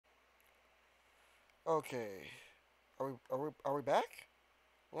Okay. Are we back?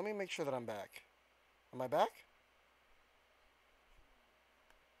 Let me make sure that I'm back. Am I back?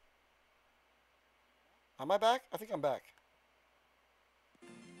 Am I back? I think I'm back.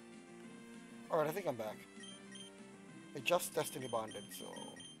 Alright, I think I'm back. It just Destiny bonded, so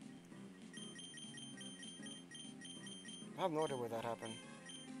I have no idea where that happened.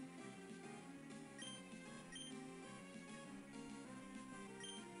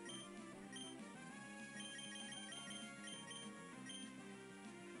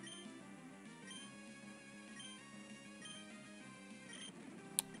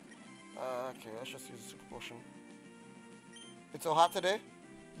 Okay, let's just use a super potion. It's so hot today?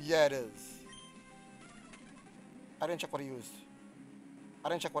 Yeah, it is. I didn't check what he used. I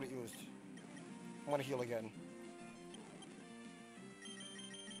didn't check what it used. I'm gonna heal again.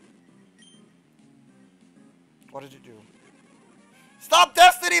 What did it do? Stop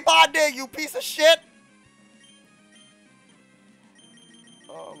Destiny bonding, you piece of shit!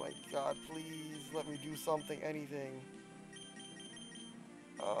 Oh my god, please let me do something, anything.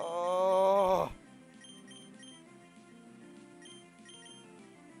 Oh.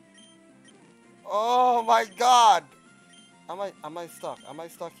 Oh my god! Am I stuck? Am I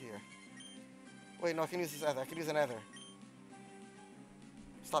stuck here? Wait, no, I can use this ether. I can use an ether.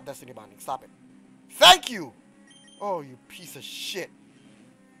 Stop Destiny bonding. Stop it. Thank you! Oh, you piece of shit.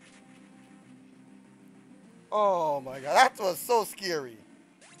 Oh my god, that was so scary.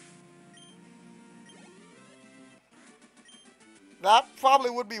 That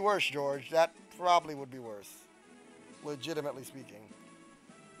probably would be worse, George. That probably would be worse. Legitimately speaking.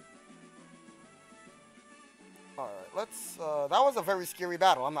 Alright, let's, that was a very scary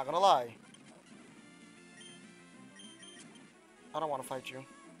battle, I'm not gonna lie. I don't want to fight you.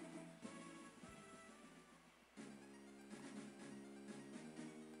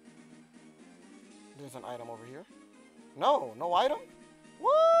 There's an item over here. No, no item?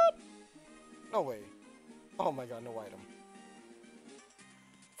 What? No way. Oh my god, no item.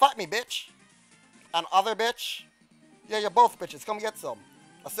 Fight me, bitch. And other bitch. Yeah, you're both bitches. Come get some.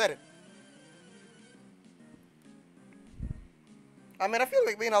 I said it. I mean, I feel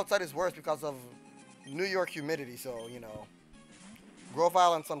like being outside is worse because of New York humidity, so, you know. Grove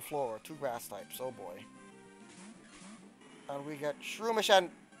Island Sunflower, 2 grass types. Oh boy. And we get Shroomish and...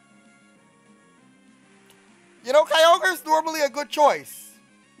 You know, Kyogre's normally a good choice.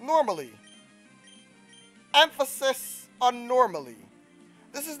 Normally. Emphasis on normally.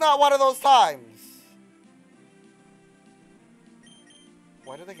 This is not one of those times.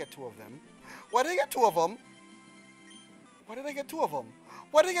 Why did I get 2 of them? Why did I get 2 of them? Why did I get 2 of them?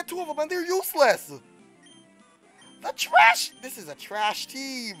 Why did I get 2 of them and they're useless? The trash! This is a trash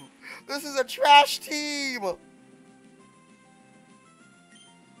team. This is a trash team.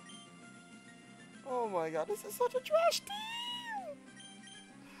 Oh my god, this is such a trash team.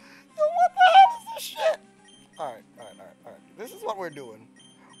 Yo, what the hell is this shit? Alright. This is what we're doing.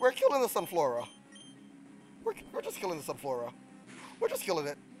 We're killing the Sunflora. We're just killing the Sunflora. We're just killing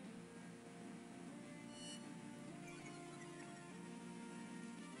it.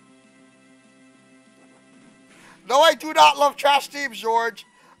 No, I do not love trash teams, George.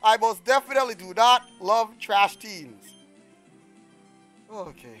 I most definitely do not love trash teams.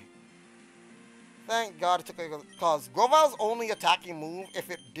 Okay. Thank God it took a... Because Grovile's only attacking move, if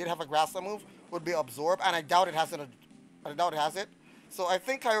it did have a grassland move, would be Absorb. And I doubt it has it. I doubt it has it. So I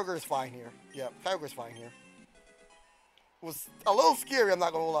think Kyogre is fine here. Yeah, Kyogre's fine here. It was a little scary, I'm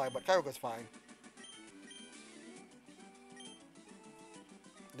not going to lie, but Kyogre's fine.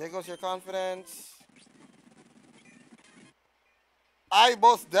 There goes your confidence. I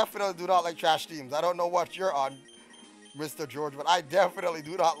most definitely do not like trash teams. I don't know what you're on, Mr. George, but I definitely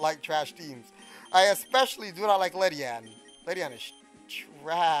do not like trash teams. I especially do not like Ledian. Ledian is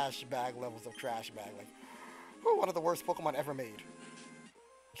trash bag levels of trash bag. Like, one of the worst Pokemon ever made.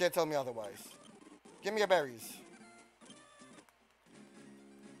 Can't tell me otherwise. Give me your berries.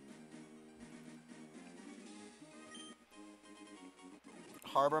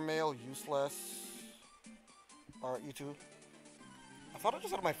 Harbor Mail, useless. Alright, you two. I thought I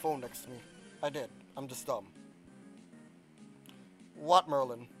just had my phone next to me. I did. I'm just dumb. What,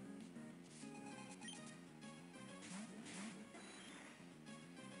 Merlin?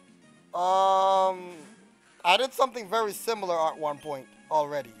 I did something very similar at one point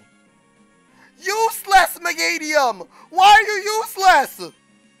already. Useless, Megadium! Why are you useless?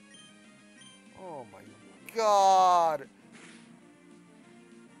 Oh my god.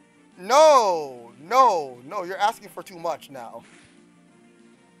 No, you're asking for too much now.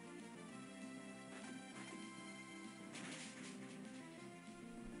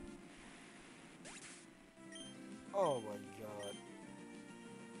 Oh my god.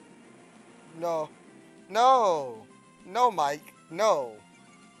 No. No. No, Mike. No.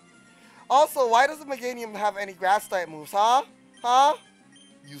 Also, why doesn't Meganium have any grass type moves, huh? Huh?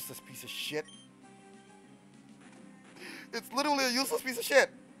 Useless piece of shit. It's literally a useless piece of shit.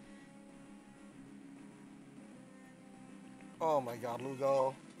 Oh my god,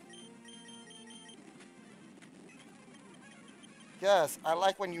 Lugo. Yes, I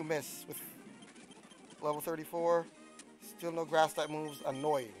like when you miss with level 34. Still no grass type moves.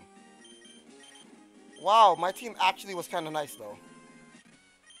 Annoying. Wow, my team actually was kind of nice though.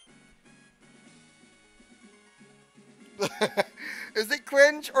 Is it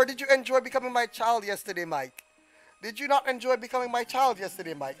cringe or did you enjoy becoming my child yesterday, Mike? Did you not enjoy becoming my child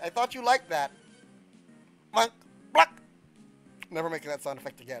yesterday, Mike? I thought you liked that. Mike, black. Never making that sound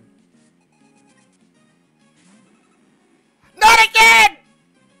effect again. Not again!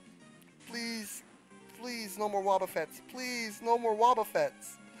 Please, please, no more Wobbuffets. Please, no more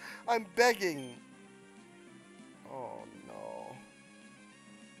Wobbuffets. I'm begging. Oh no.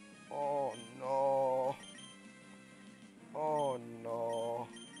 Oh no. Oh no.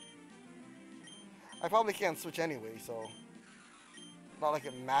 I probably can't switch anyway, so not like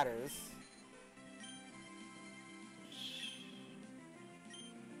it matters.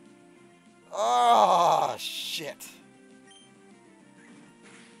 Oh shit.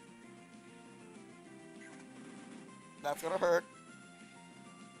 That's gonna hurt.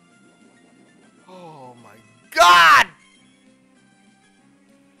 Oh my god!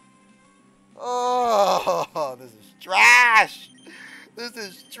 Oh, this is trash! This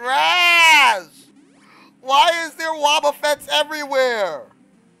is trash! Why is there Wobbuffets everywhere?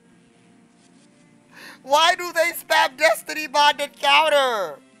 Why do they spam Destiny bonded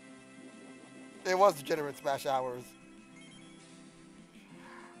counter? It was degenerate smash hours.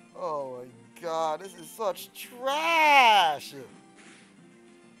 Oh my god, this is such trash!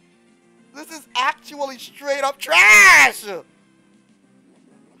 This is actually straight up trash!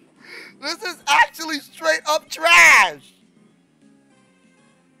 This is actually straight up trash!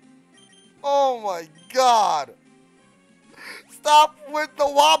 Oh my god! Stop with the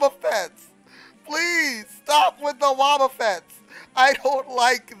Wobbuffets! Please, stop with the Wobbuffets! I don't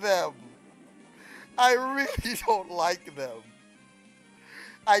like them. I really don't like them.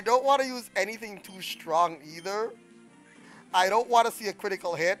 I don't want to use anything too strong either. I don't want to see a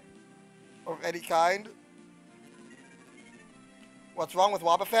critical hit of any kind. What's wrong with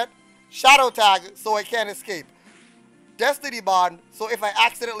Wobbuffet? Shadow tag so I can't escape. Destiny bond so if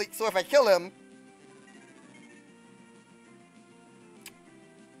I kill him,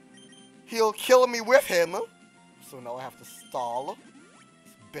 he'll kill me with him. So now I have to stall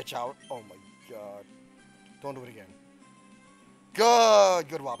this bitch out. Oh my god. Don't do it again. Good.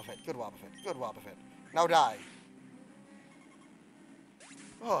 Good Wobbuffet. Good Wobbuffet. Good Wobbuffet. Now die.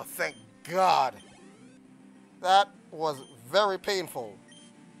 Oh, thank God. That was very painful.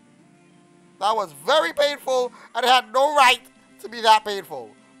 That was very painful, and it had no right to be that painful.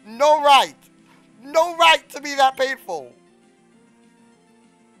 No right. No right to be that painful.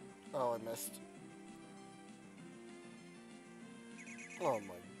 Oh, I missed. Oh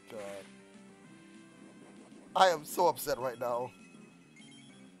my god. I am so upset right now.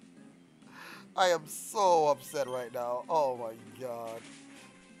 I am so upset right now. Oh my god.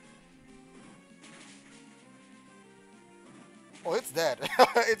 Oh, it's dead.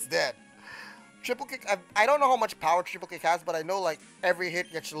 It's dead. Triple kick, I don't know how much power triple kick has, but I know like every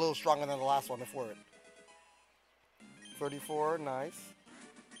hit gets a little stronger than the last one before it. 34, nice.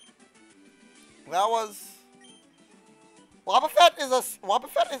 That was... Wobbuffet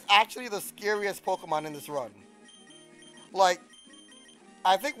is actually the scariest Pokemon in this run. Like,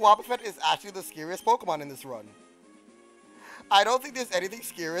 I think Wobbuffet is actually the scariest Pokemon in this run. I don't think there's anything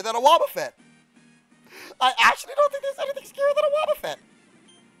scarier than a Wobbuffet. I actually don't think there's anything scarier than a Wobbuffet.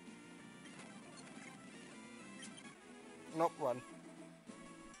 Nope, run.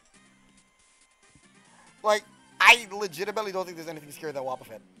 Like, I legitimately don't think there's anything scarier than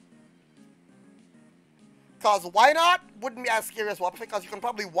Wobbuffet. Because why not wouldn't be as scary as Wobbuffet, because you can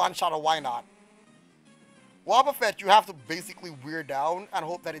probably one-shot a why not. Wobbuffet, you have to basically wear down and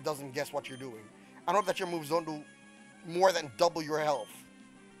hope that it doesn't guess what you're doing. And hope that your moves don't do more than double your health.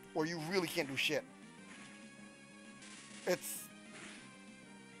 Or you really can't do shit. It's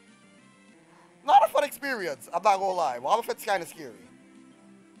not a fun experience, I'm not gonna lie. Wobbuffet's kind of scary.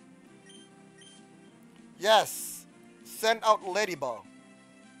 Yes, send out Ladybug.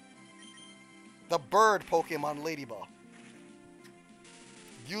 The bird Pokemon Ladybug.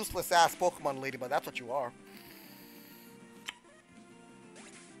 Useless ass Pokemon Ladybug, that's what you are.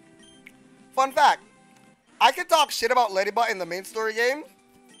 Fun fact, I can talk shit about Ladybug in the main story game.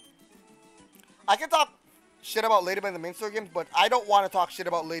 I can talk shit about Ladybug in the main story games, but I don't want to talk shit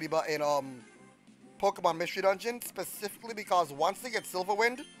about Ladybug in Pokemon Mystery Dungeon, specifically because once they get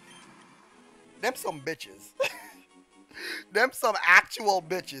Silverwind, them some bitches. Them some actual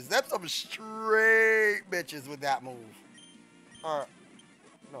bitches. Them some straight bitches with that move. Alright.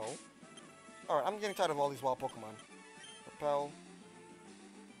 No. Alright, I'm getting tired of all these wild Pokemon. Repel.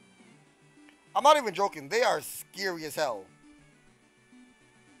 I'm not even joking. They are scary as hell.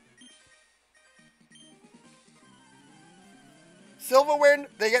 Silverwind,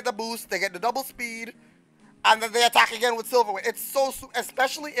 they get the boost, they get the double speed, and then they attack again with Silverwind. It's so,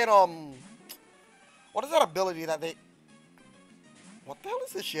 especially in, what is that ability that they... What the hell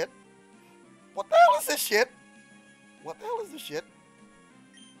is this shit? What the hell is this shit? What the hell is this shit?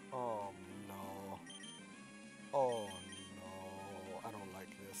 Oh, no. Oh, no. I don't like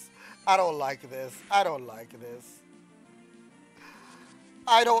this. I don't like this. I don't like this.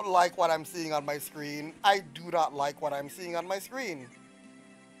 I don't like what I'm seeing on my screen. I do not like what I'm seeing on my screen.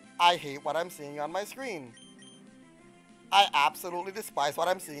 I hate what I'm seeing on my screen. I absolutely despise what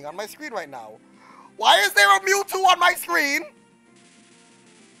I'm seeing on my screen right now. Why is there a Mewtwo on my screen?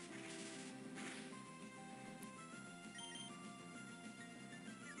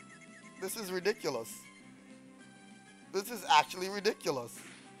 This is ridiculous. This is actually ridiculous.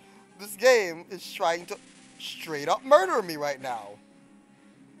 This game is trying to straight up murder me right now.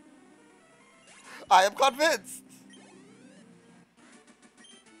 I am convinced.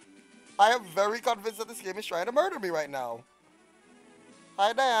 I am very convinced that this game is trying to murder me right now.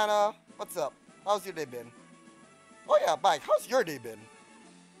 Hi, Diana. What's up? How's your day been? Oh, yeah, Mike. How's your day been?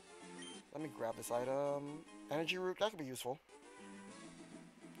 Let me grab this item. Energy root. That could be useful.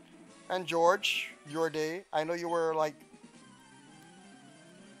 And George, your day. I know you were, like,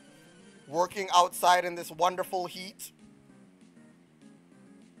 working outside in this wonderful heat.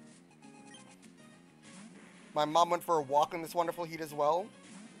 My mom went for a walk in this wonderful heat as well.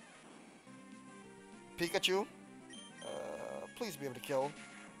 Pikachu. Please be able to kill.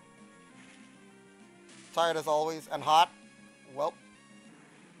 Tired as always and hot. Well.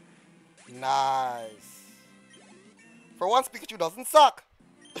 Nice. For once, Pikachu doesn't suck.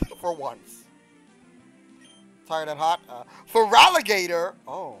 For once. Tired and hot. For Ralligator.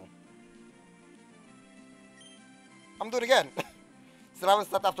 Oh. I'm doing it again. Said I haven't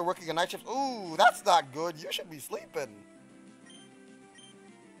slept after working a night shift. Ooh, that's not good. You should be sleeping.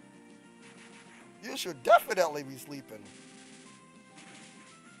 You should definitely be sleeping.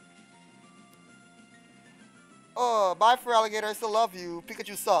 Oh, bye for Alligator. I still love you.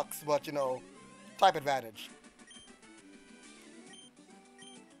 Pikachu sucks, but you know, type advantage.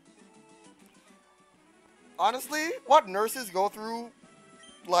 Honestly, what nurses go through,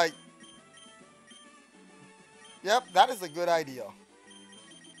 like, yep, that is a good idea.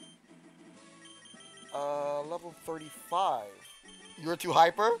 Level 35. You're too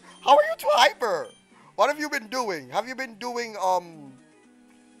hyper? How are you too hyper? What have you been doing? Have you been doing,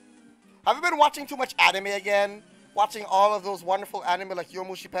 have you been watching too much anime again? Watching all of those wonderful anime like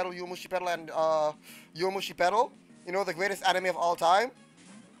Yomushi Pedal, and, Yomushi Pedal? You know, the greatest anime of all time?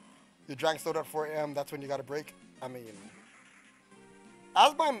 You drank soda at 4 a.m., that's when you got a break? I mean,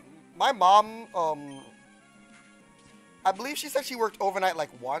 as my mom, I believe she said she worked overnight like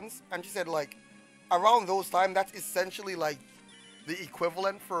once, and she said like, around those time, that's essentially like the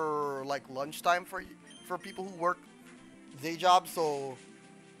equivalent for like lunchtime for people who work day jobs, so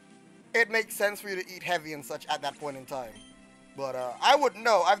it makes sense for you to eat heavy and such at that point in time. But I wouldn't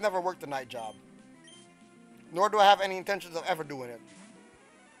know. I've never worked a night job, nor do I have any intentions of ever doing it.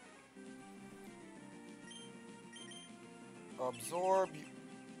 Absorb.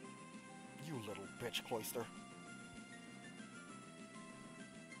 You little bitch, Cloyster.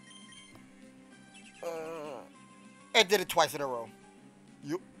 It did it twice in a row.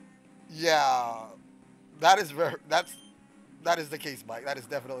 Yeah, that is that is the case, Mike. That is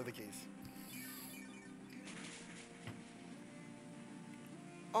definitely the case.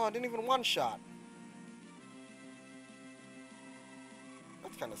 Oh, I didn't even one shot.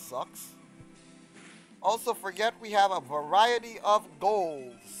 That kind of sucks. Also, forget we have a variety of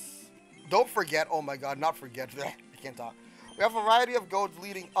goals. Don't forget. Oh my God, not forget. I can't talk. We have a variety of goals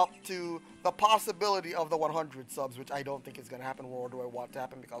leading up to the possibility of the 100 subs, which I don't think is going to happen, nor do I want to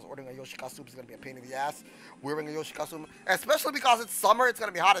happen, because ordering a Yoshi costume is going to be a pain in the ass. Wearing a Yoshi costume, especially because it's summer, it's going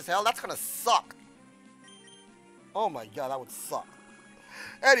to be hot as hell. That's going to suck. Oh my God, that would suck.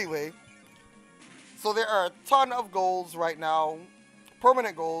 Anyway, so there are a ton of goals right now,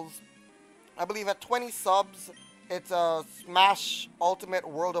 permanent goals. I believe at 20 subs, it's a Smash Ultimate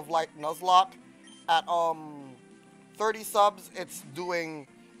World of Light Nuzlocke. at 30 subs, it's playing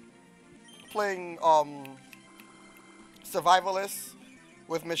survivalists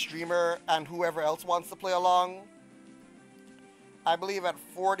with Miss Dreamer and whoever else wants to play along. I believe at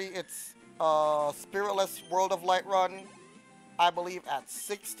 40 it's Spiritless World of Light Run. I believe at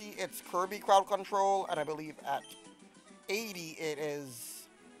 60 it's Kirby Crowd Control, and I believe at 80 it is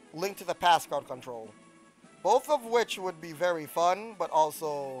Link to the Past Crowd Control. Both of which would be very fun, but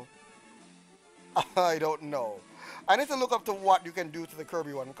also I don't know. I need to look up to what you can do to the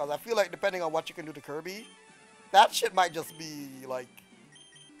Kirby one, because I feel like depending on what you can do to Kirby, that shit might just be like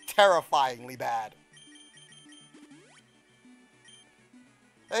terrifyingly bad.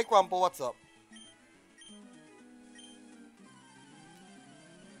 Hey Crumple, what's up?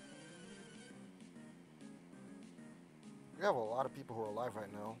 We have a lot of people who are alive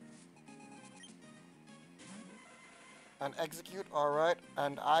right now. And execute, alright.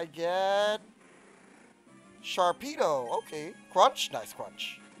 And I get Sharpedo. Okay. Crunch, nice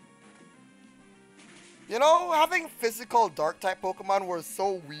crunch. You know, having physical dark type Pokemon were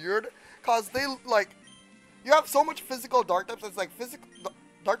so weird, cause they like you have so much physical dark types, it's like physical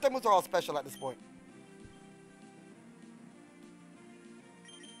dark type moves are all special at this point.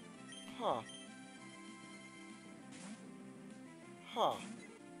 Huh. Huh.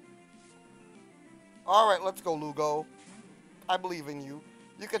 Alright, let's go, Lugo. I believe in you.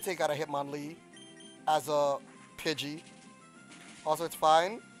 You can take out a Hitmonlee as a Pidgey. Also, it's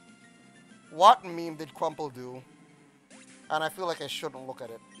fine. What meme did Crumple do? And I feel like I shouldn't look at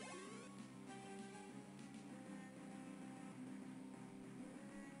it.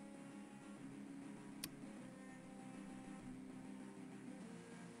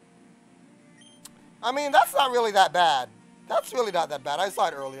 I mean, that's not really that bad. That's really not that bad. I saw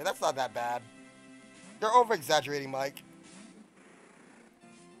it earlier. That's not that bad. You're over-exaggerating, Mike.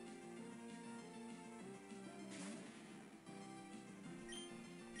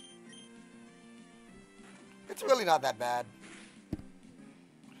 It's really not that bad.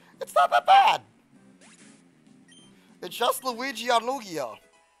 It's not that bad. It's just Luigi on Lugia.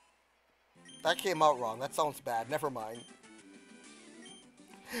 That came out wrong. That sounds bad. Never mind.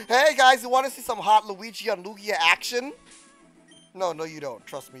 Hey guys, you want to see some hot Luigi on Lugia action? No, you don't.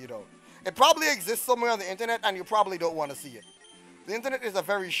 Trust me, you don't. It probably exists somewhere on the internet and you probably don't want to see it. The internet is a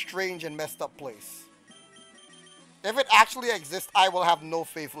very strange and messed up place. If it actually exists, I will have no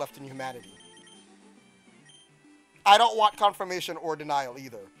faith left in humanity. I don't want confirmation or denial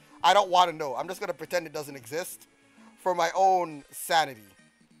either. I don't want to know. I'm just going to pretend it doesn't exist for my own sanity.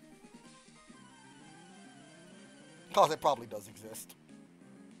 Because it probably does exist.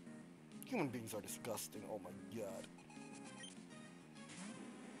 Human beings are disgusting. Oh my god.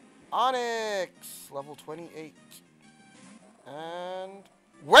 Onyx, level 28. And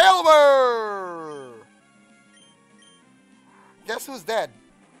Whalmer! Guess who's dead?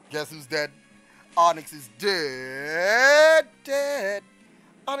 Guess who's dead? Onyx is dead. Dead.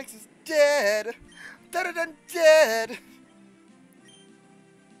 Onyx is dead. Deader than dead.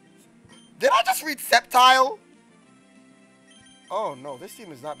 Did I just read Sceptile? Oh no, this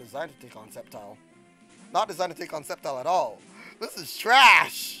team is not designed to take on Sceptile. Not designed to take on Sceptile at all. This is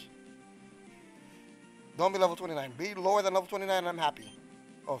trash. Don't be level 29. Be lower than level 29 and I'm happy.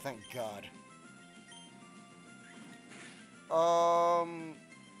 Oh, thank God.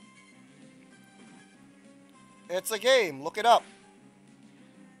 It's a game. Look it up.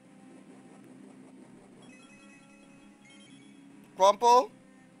 Crumple?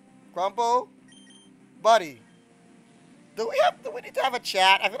 Crumple? Buddy. Do we need to have a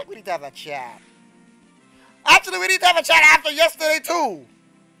chat? I feel like we need to have a chat. Actually, we need to have a chat after yesterday, too.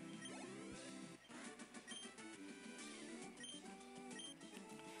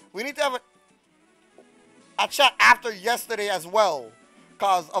 We need to have a chat after yesterday as well.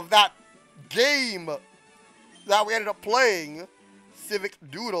 Because of that game that we ended up playing, Civic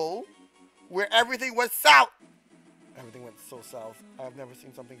Doodle, where everything went south. Everything went so south. I have never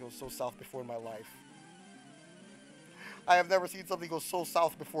seen something go so south before in my life. I have never seen something go so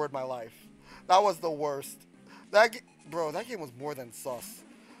south before in my life. That was the worst. Bro, that game was more than sus.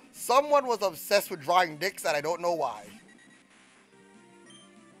 Someone was obsessed with drawing dicks and I don't know why.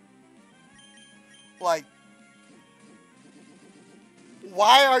 Like,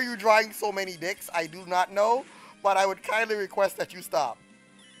 why are you drawing so many dicks? I do not know, but I would kindly request that you stop.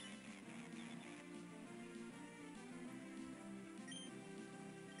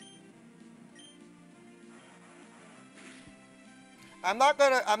 I'm not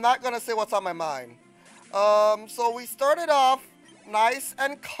gonna say what's on my mind. So we started off nice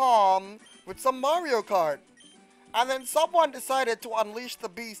and calm with some Mario Kart. And then someone decided to unleash the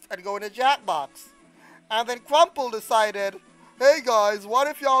beast and go in a Jackbox. And then Crumple decided, hey guys, what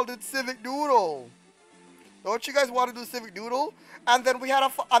if y'all did Civic Doodle? Don't you guys want to do Civic Doodle? And then we had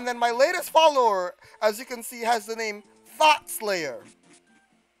and then my latest follower, as you can see, has the name Thought Slayer.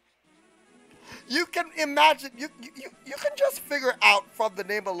 You can imagine, you can just figure out from the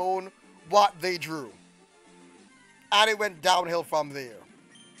name alone what they drew. And it went downhill from there.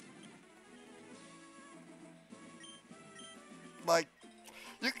 Like,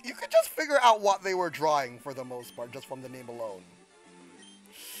 you could just figure out what they were drawing for the most part, just from the name alone.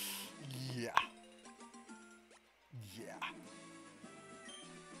 Yeah. Yeah.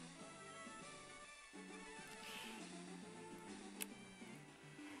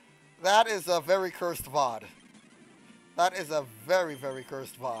 That is a very cursed VOD. That is a very, very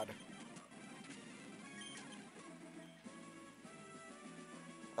cursed VOD.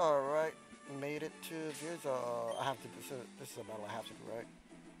 Alright. Made it to... Here's a... I have to... This is a battle I have to do, right?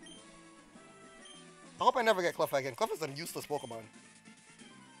 I hope I never get Clef again. Clef is a useless Pokemon.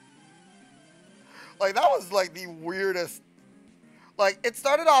 Like, that was, like, the weirdest... Like, it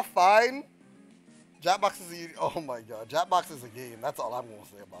started off fine. Jackbox is a... Oh, my God. Jackbox is a game. That's all I'm going to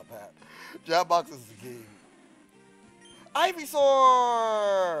say about that. Jackbox is a game.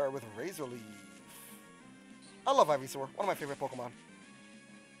 Ivysaur! With Razor Leaf. I love Ivysaur. One of my favorite Pokemon.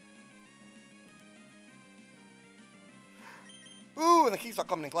 Ooh, and the keys are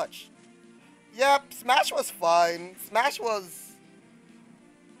coming in clutch. Yep, Smash was fine. Smash was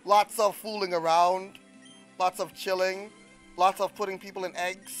lots of fooling around, lots of chilling, lots of putting people in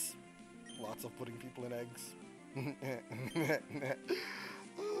eggs. Lots of putting people in eggs.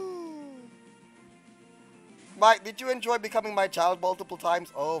 Mike, did you enjoy becoming my child multiple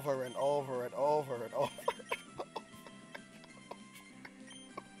times? Over and over and over and over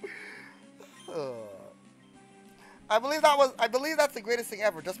and over. I believe that's the greatest thing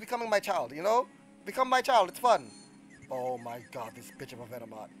ever. Just becoming my child, you know? Become my child, it's fun. Oh my God, this bitch of a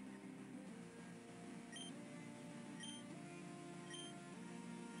Venomoth.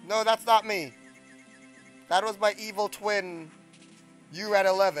 No, that's not me. That was my evil twin,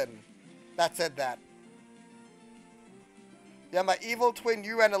 URAN11, that said that. Yeah, my evil twin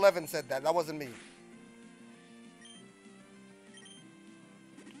URAN11 said that. That wasn't me.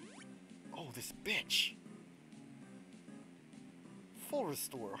 Oh, this bitch. Full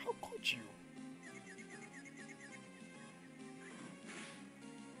restore. How could you?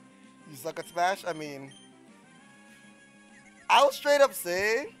 You suck at Smash? I mean, I'll straight up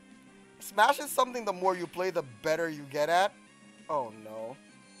say, Smash is something the more you play, the better you get at. Oh no.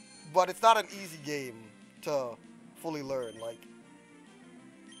 But it's not an easy game to fully learn. Like,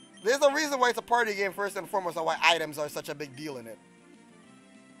 there's a reason why it's a party game first and foremost, and why items are such a big deal in it.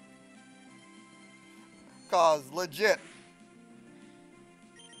 Cause legit,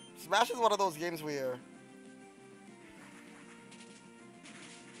 Smash is one of those games where,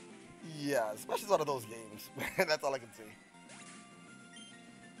 yeah, Smash is one of those games. That's all I can say.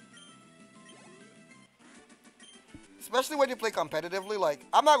 Especially when you play competitively. Like,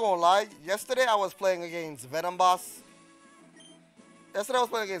 I'm not gonna lie, yesterday I was playing against Venom Boss.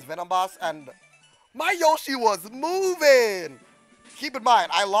 And my Yoshi was moving! Keep in mind,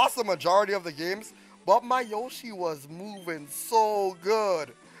 I lost the majority of the games, but my Yoshi was moving so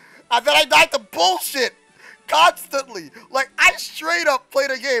good. And then I died to bullshit constantly. Like, I straight up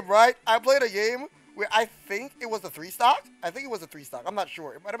played a game, right? I played a game where I think it was a 3-stock. I think it was a 3-stock. I'm not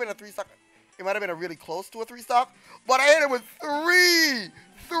sure. It might have been a 3-stock. It might have been a really close to a 3-stock. But I hit it with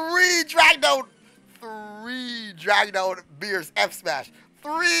three dragged out Beers F Smash.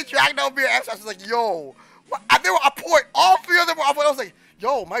 3 dragged out Beer F Smash. I was like, yo. What? And they were on point. All 3 of them were on point. I was like,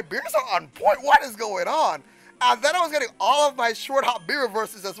 yo, my beers are on point. What is going on? And then I was getting all of my short hop beer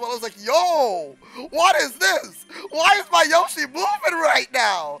reverses as well. I was like, yo, what is this? Why is my Yoshi moving right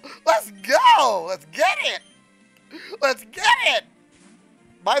now? Let's go. Let's get it. Let's get it.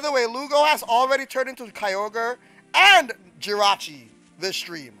 By the way, Lugo has already turned into Kyogre and Jirachi this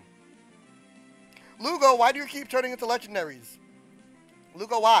stream. Lugo, why do you keep turning into legendaries?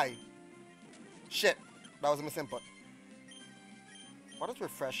 Lugo, why? Shit. That was a misinput. What does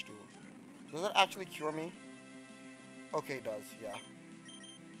refresh do? Does it actually cure me? Okay, it does, yeah.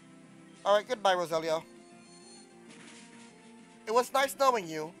 Alright, goodbye, Roselia. It was nice knowing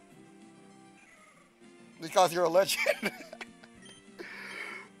you. Because you're a legend.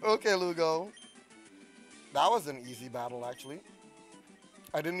 Okay, Lugo. That was an easy battle, actually.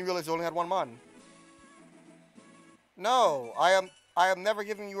 I didn't realize you only had one mon. No, I am never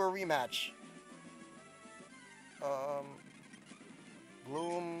giving you a rematch.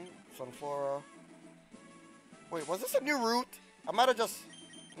 Bloom, Sunflora. Wait, was this a new route? I might have just...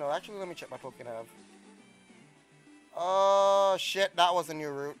 No, actually, let me check my Pokénav. Oh, shit, that was a new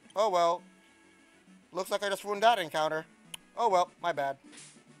route. Oh, well. Looks like I just ruined that encounter. Oh, well, my bad.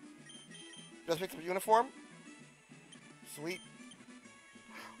 Just pick up uniform. Sweet.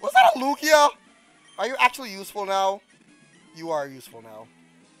 Was that a Lugia? Are you actually useful now? You are useful now.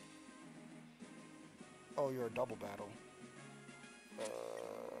 Oh, you're a double battle.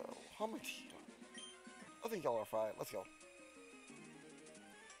 How much? I think y'all are fine. Let's go.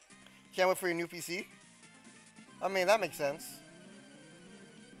 Can't wait for your new PC. I mean, that makes sense.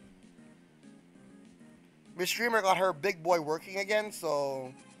 Miss Streamer got her big boy working again,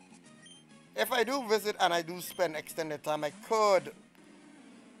 so... If I do visit and I do spend extended time, I could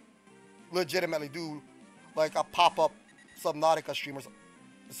legitimately do like a pop-up Subnautica stream or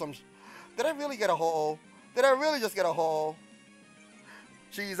some... Did I really get a ho-oh? Did I really just get a ho-oh?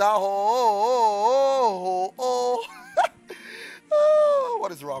 She's a ho-oh. Oh,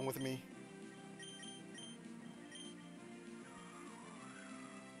 what is wrong with me?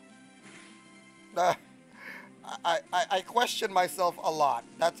 I question myself a lot.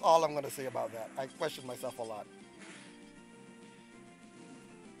 That's all I'm going to say about that. I question myself a lot.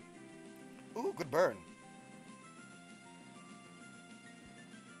 Ooh, good burn.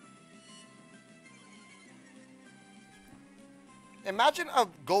 Imagine a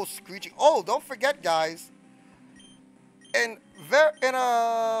ghost screeching. Oh, don't forget, guys. In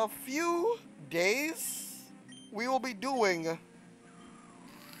a few days, we will be doing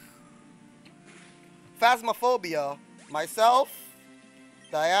Phasmophobia. Myself,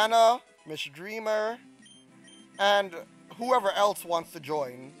 Diana, Miss Dreamer, and whoever else wants to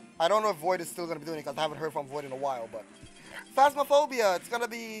join. I don't know if Void is still going to be doing it because I haven't heard from Void in a while, but Phasmophobia, it's going to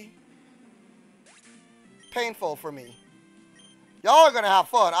be painful for me. Y'all are going to have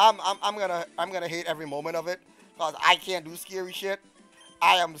fun. I'm going to hate every moment of it because I can't do scary shit.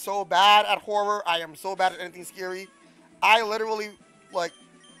 I am so bad at horror. I am so bad at anything scary. I literally, like,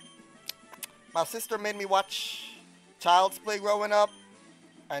 my sister made me watch Child's Play growing up,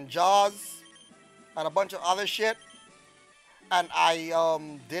 and Jaws, and a bunch of other shit. And I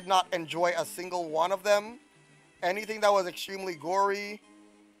did not enjoy a single one of them. Anything that was extremely gory,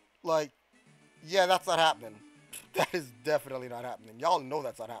 like, yeah, that's not happening. That is definitely not happening. Y'all know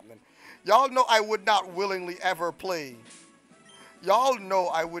that's not happening. Y'all know I would not willingly ever play. Y'all know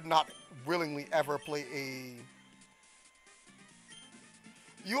I would not willingly ever play a...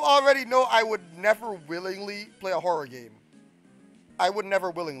 You already know I would never willingly play a horror game. I would never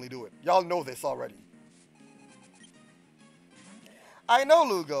willingly do it. Y'all know this already. I know,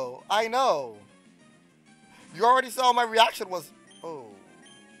 Lugo. I know. You already saw my reaction was... Oh.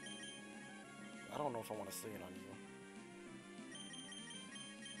 I don't know if I want to say it on you.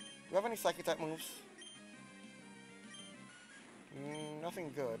 Do you have any Psychic type moves?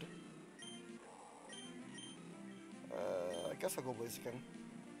 Nothing good. I guess I'll go Blaziken.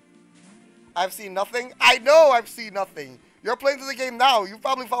 I've seen nothing? I know I've seen nothing. You're playing through the game now. You've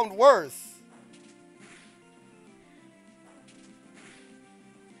probably found worse.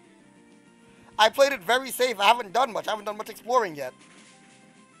 I played it very safe. I haven't done much. I haven't done much exploring yet.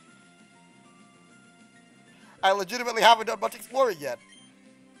 I legitimately haven't done much exploring yet.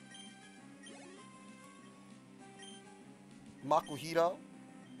 Makuhita.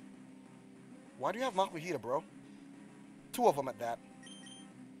 Why do you have Makuhita, bro? 2 of them at that.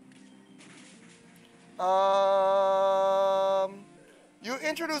 You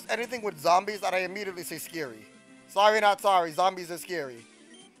introduce anything with zombies and I immediately say scary. Sorry, not sorry. Zombies are scary.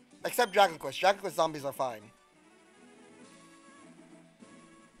 Except Dragon Quest. Dragon Quest zombies are fine.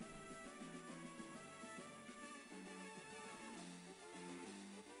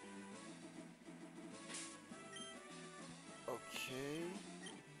 Okay.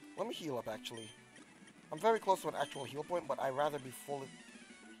 Let me heal up, actually. I'm very close to an actual heal point, but I'd rather be fully...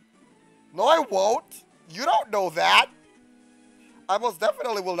 No, I won't! You don't know that! I most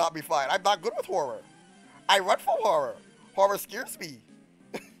definitely will not be fine. I'm not good with horror. I run from horror. Horror scares me.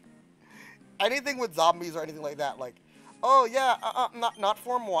 Anything with zombies or anything like that, like, oh yeah, not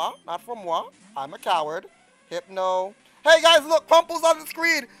for moi, not for moi. I'm a coward. Hypno. Hey guys, look, Crumple's on the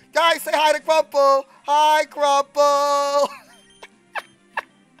screen. Guys, say hi to Crumple. Hi, Crumple.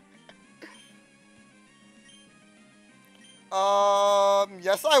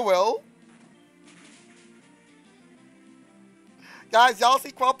 Yes, I will. Guys, y'all see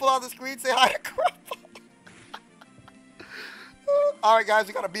Crumple on the screen? Say hi to Crumple. Alright, guys,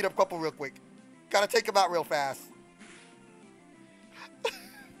 we gotta beat up Crumple real quick. Gotta take him out real fast.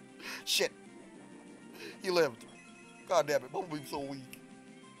 Shit. He lived. God damn it, Bumblebeam's so weak.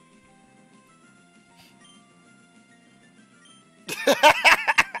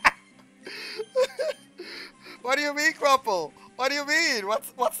 What do you mean, Crumple? What do you mean?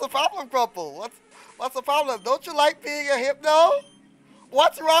 What's the problem, Crumple? What's the problem? Don't you like being a hypno?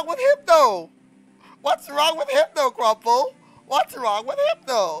 What's wrong with hypno? What's wrong with hypno, Crumple? What's wrong with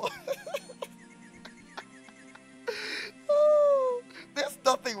hypno? There's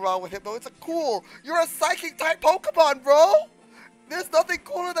nothing wrong with hypno. It's a cool. You're a psychic type Pokemon, bro. There's nothing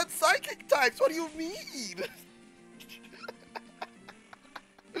cooler than psychic types. What do you mean?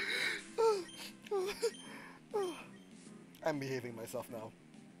 I'm behaving myself now.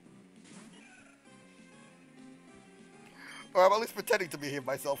 Or I'm at least pretending to behave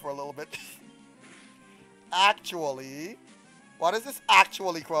myself for a little bit. Actually, what is this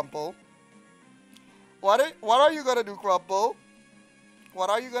actually, Crumple? What are you gonna do, Crumple? What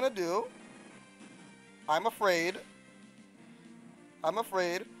are you gonna do? I'm afraid. I'm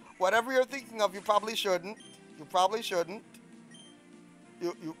afraid. Whatever you're thinking of, you probably shouldn't. You probably shouldn't.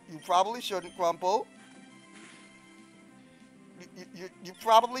 You probably shouldn't, Crumple. You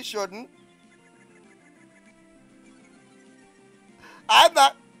probably shouldn't. I'm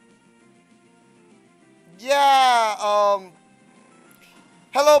not. Yeah.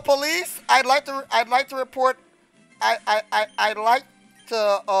 Hello, police. I'd like to report. I'd like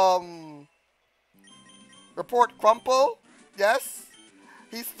to report Crumple. Yes.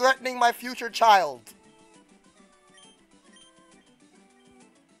 He's threatening my future child.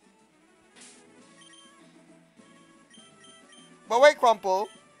 But wait, Crumple.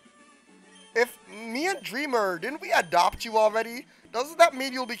 If me and Dreamer, didn't we adopt you already? Doesn't that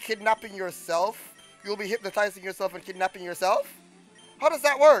mean you'll be kidnapping yourself? You'll be hypnotizing yourself and kidnapping yourself? How does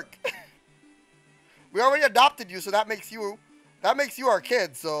that work? We already adopted you, so that makes you our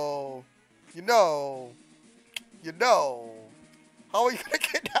kid, so you know. How are you gonna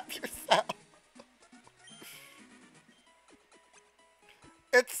kidnap yourself?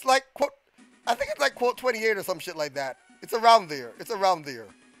 It's like quote, I think it's like quote 28 or some shit like that. It's around there. It's around there.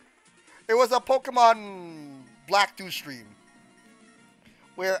 It was a Pokemon Black 2 stream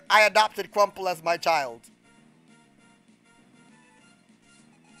where I adopted Crumple as my child.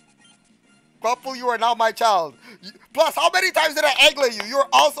 Crumple, you are now my child. Plus, how many times did I angle you? You're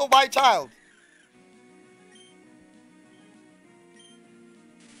also my child.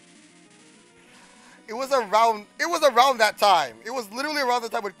 It was around that time. It was literally around the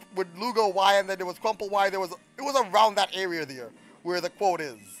time with Lugo Y, and then there was Crumple Y. It was around that area there where the quote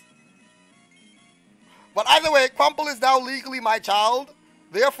is. But either way, Crumple is now legally my child.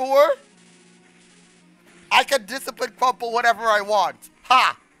 Therefore, I can discipline Crumple whatever I want.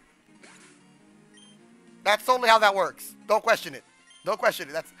 Ha! That's totally how that works. Don't question it. Don't question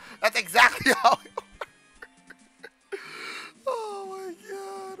it. That's exactly how it works. Oh my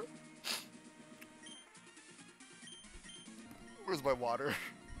god. Where's my water?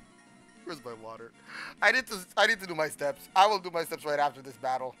 Where's my water? I need to do my steps. I will do my steps right after this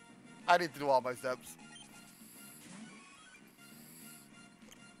battle. I need to do all my steps.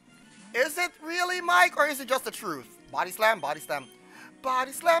 Is it really, Mike, or is it just the truth? Body slam, body slam.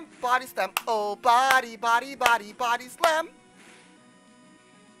 Body slam, body slam. Oh, body, body, body, body slam.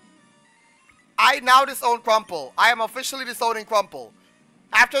 I now disown Crumple. I am officially disowning Crumple.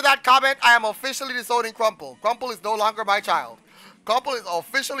 After that comment, I am officially disowning Crumple. Crumple is no longer my child. Crumple is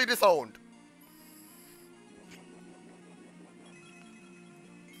officially disowned.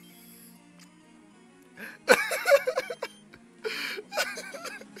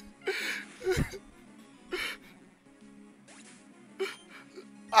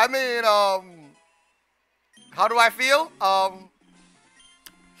 I mean, how do I feel?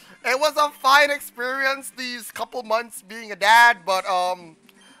 It was a fine experience these couple months being a dad, but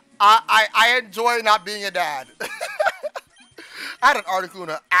I enjoy not being a dad. I had an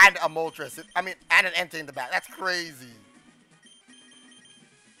Articuno and a Moltres. I mean, and an Entei in the back. That's crazy.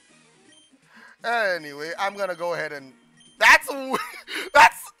 Anyway, I'm gonna go ahead and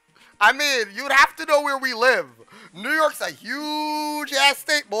I mean, you'd have to know where we live. New York's a huge ass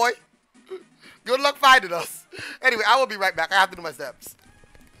state, boy. Good luck finding us. Anyway, I will be right back. I have to do my steps.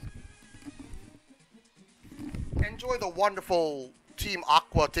 Enjoy the wonderful Team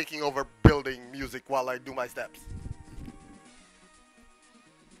Aqua taking over building music while I do my steps.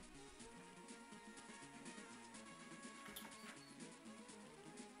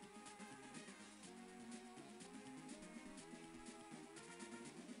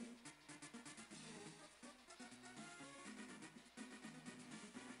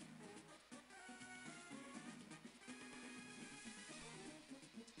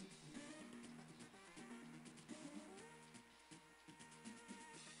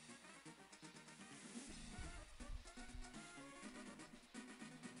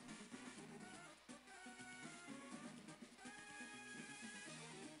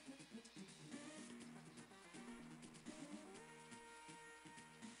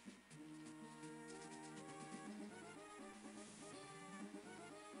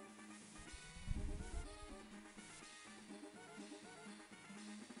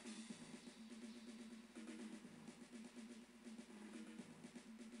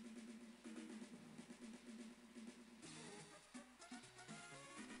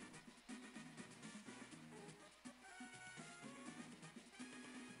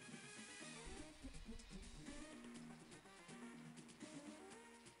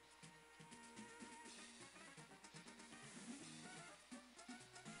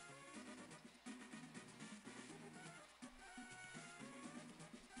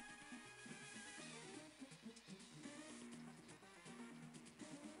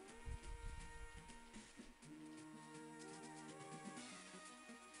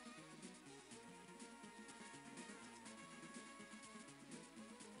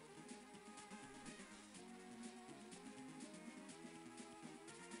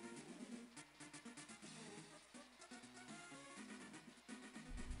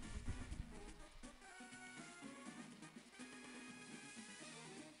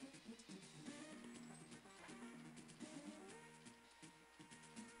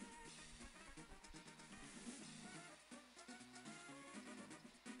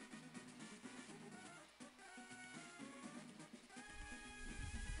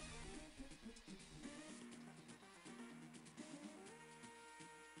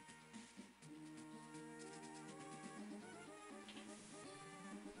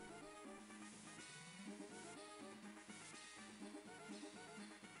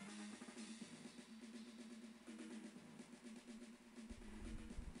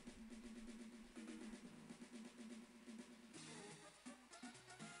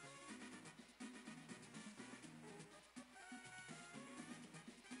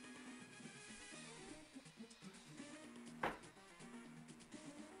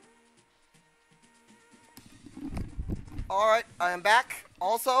 Alright, I am back.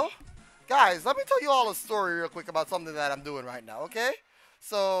 Also, guys, let me tell you all a story real quick about something that I'm doing right now, okay?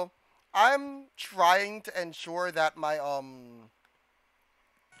 So, I'm trying to ensure that I'm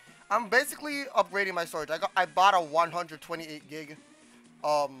basically upgrading my storage. I bought a 128 gig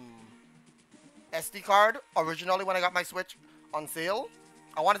um SD card originally when I got my Switch on sale.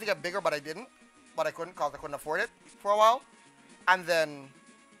 I wanted to get bigger, but I didn't. But I couldn't because I couldn't afford it for a while. And then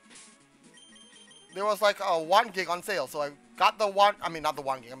there was like a 1 gig on sale. So I got the one, I mean, not the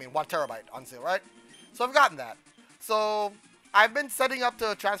 1 gig, I mean 1 terabyte on sale, right? So I've gotten that. So I've been setting up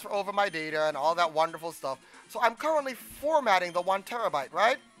to transfer over my data and all that wonderful stuff. So I'm currently formatting the 1 terabyte,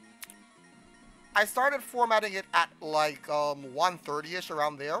 right? I started formatting it at like 1:30ish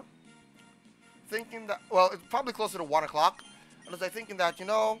around there. Thinking that, well, it's probably closer to 1 o'clock. And I was like thinking that, you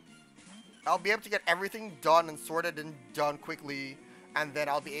know, I'll be able to get everything done and sorted and done quickly. And then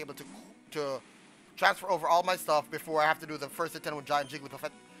I'll be able to transfer over all my stuff before I have to do the first attempt with Giant Jigglypuff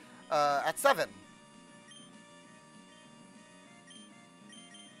at 7.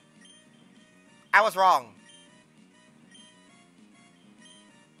 I was wrong.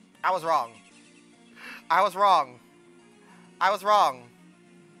 I was wrong. I was wrong. I was wrong.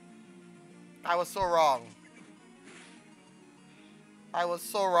 I was so wrong. I was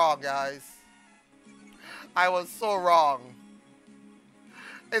so wrong, guys. I was so wrong.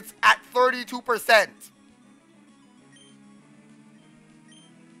 It's at 32%.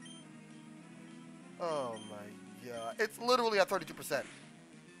 Oh my god. It's literally at 32%.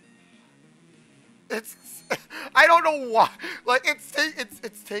 It's I don't know why. Like it's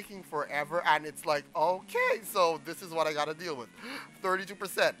taking forever and it's like, okay, so this is what I got to deal with.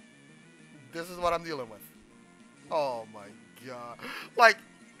 32%. This is what I'm dealing with. Oh my god. Like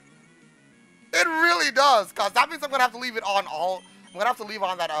it really does, cuz that means I'm going to have to leave it on all. I'm going to have to leave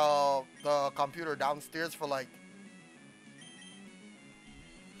on that the computer downstairs for like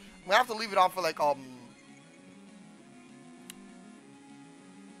I'm going to have to leave it on for like on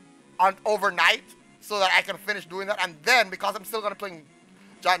overnight so that I can finish doing that, and then because I'm still going to play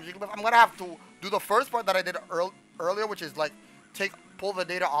Giant Jigglypuff, I'm going to have to do the first part that I did earlier, which is like pull the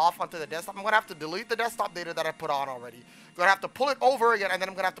data off onto the desktop. I'm going to have to delete the desktop data that I put on already. I'm going to have to pull it over again, and then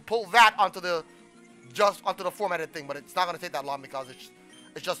I'm going to have to pull that onto the formatted thing, but it's not going to take that long because it's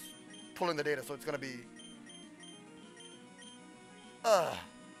just pulling the data, so it's going to be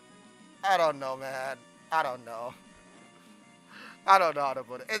I don't know, man. I don't know. I don't know how to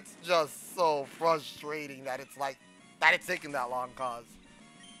put it. It's just so frustrating that it's like that it's taking that long, cause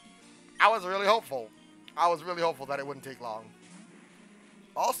I was really hopeful. I was really hopeful that it wouldn't take long.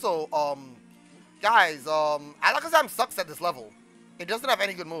 Also, guys, Alakazam sucks at this level. It doesn't have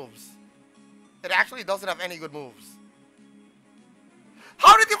any good moves. It actually doesn't have any good moves.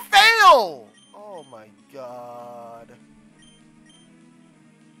 How did you fail? Oh my god.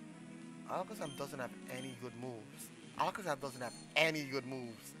 Alakazam doesn't have any good moves. Alakazam doesn't have any good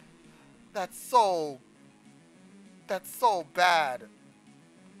moves. That's so bad.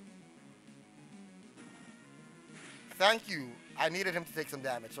 Thank you. I needed him to take some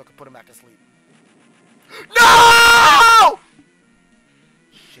damage so I could put him back to sleep. No!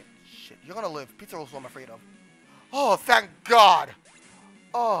 Shit. You're gonna live. Pizza Roll's what I'm afraid of. Oh, thank God.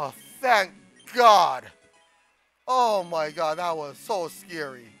 Oh, thank God. Oh my god, that was so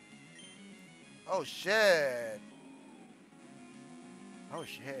scary. Oh shit. Oh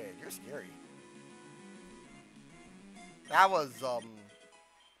shit, you're scary. That was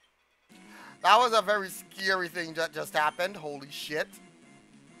a very scary thing that just happened. Holy shit.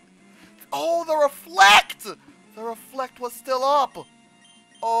 Oh, the reflect! The reflect was still up.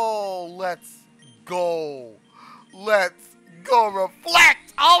 Oh, let's go. Let's go,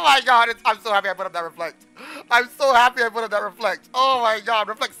 reflect! Oh my god, I'm so happy I put up that reflect. I'm so happy I put up that reflect. Oh my god,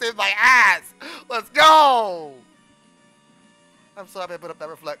 reflect saved my ass. Let's go! I'm so happy I put up that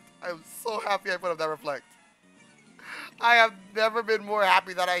reflect. I'm so happy I put up that reflect. I have never been more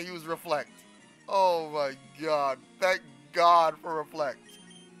happy that I used reflect. Oh my god. Thank God for reflect.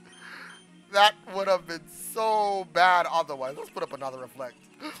 That would have been so bad otherwise. Let's put up another reflect.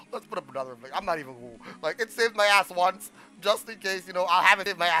 Let's put up another reflect. I'm not even cool. Like, it saved my ass once, just in case, you know, I'll have it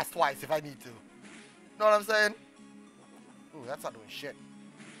save my ass twice if I need to. Know what I'm saying? Ooh, that's not doing shit.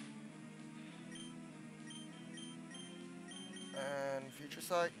 And future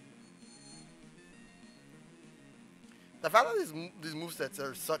sight. The fact that these movesets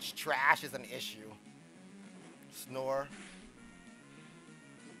are such trash is an issue. Snore.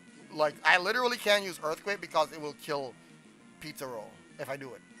 Like, I literally can't use Earthquake because it will kill Pizza Roll if I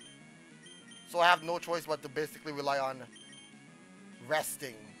do it. So I have no choice but to basically rely on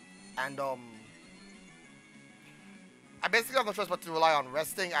resting and I basically have no choice but to rely on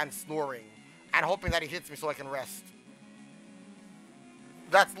resting and snoring. And hoping that he hits me so I can rest.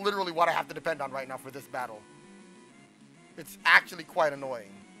 That's literally what I have to depend on right now for this battle. It's actually quite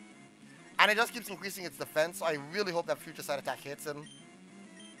annoying. And it just keeps increasing its defense, so I really hope that future side attack hits him.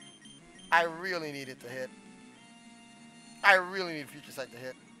 I really need it to hit. I really need future sight to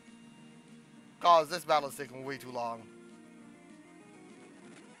hit. Cause this battle is taking way too long.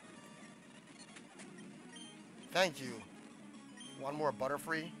 Thank you. One more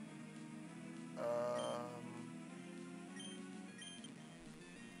Butterfree.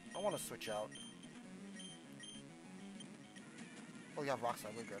 I want to switch out. Oh, you have Rock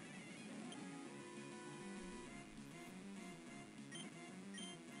Slide. We're good.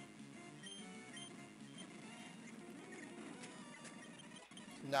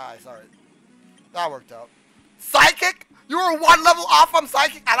 Nice, alright. That worked out. Psychic? You were one level off from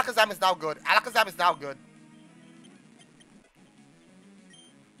Psychic? Alakazam is now good. Alakazam is now good.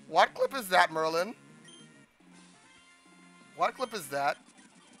 What clip is that, Merlin? What clip is that?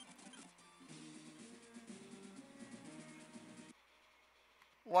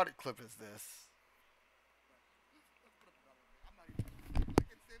 What clip is this? I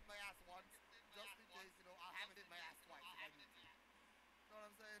can save my ass once, just in case, you know, I'll have it in my ass twice if I need to. You know what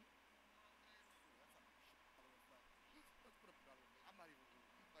I'm saying? Let's put a pedal in me. I'm not even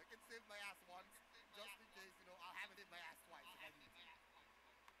rude. I can save my ass once, just in case, you know, I'll have it in my ass twice if I need to.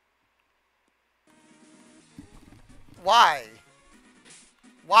 Why?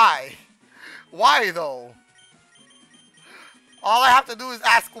 Why? Why though? All I have to do is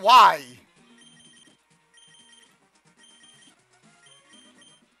ask why.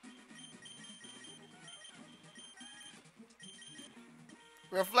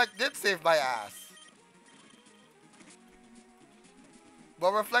 Reflect did save my ass.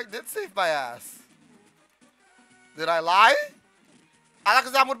 But Reflect did save my ass. Did I lie?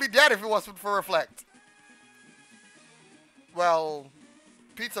 Alakazam would be dead if it wasn't for Reflect. Well,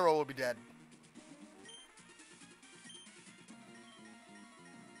 Pizza Roll would be dead.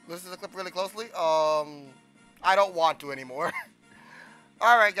 Listen to the clip really closely. I don't want to anymore.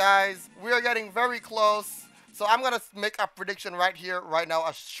 Alright, guys. We are getting very close. So I'm going to make a prediction right here, right now.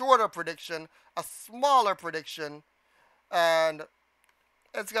 A shorter prediction. A smaller prediction. And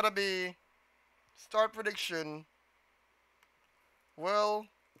it's going to be... Start prediction. Will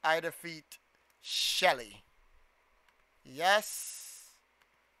I defeat Shelly? Yes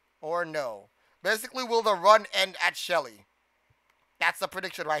or no? Basically, will the run end at Shelly? That's the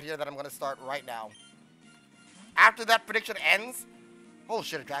prediction right here that I'm going to start right now. After that prediction ends... Oh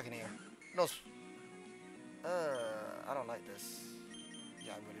shit, a dragon here. No. I don't like this.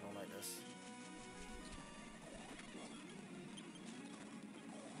 Yeah, I really don't like this.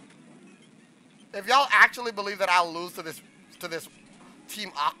 If y'all actually believe that I'll lose to this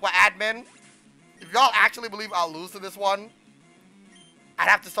Team Aqua admin, if y'all actually believe I'll lose to this one, I'd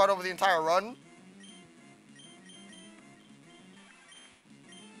have to start over the entire run.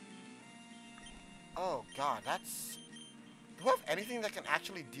 Oh god, that's... Do I have anything that can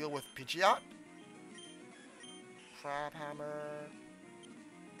actually deal with Pidgeot? Crab Hammer.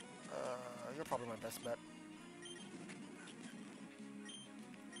 You're probably my best bet.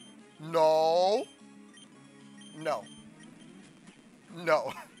 No. No.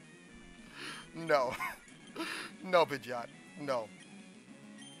 No. No. No, Pidgeot. No.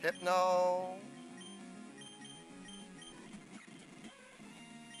 Hypno.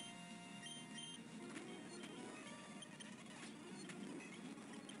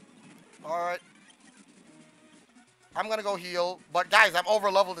 Alright. I'm gonna go heal. But guys, I'm over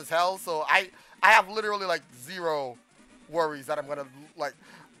leveled as hell, so I have literally like zero worries that I'm gonna like...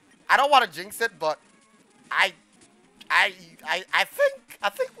 I don't want to jinx it, but I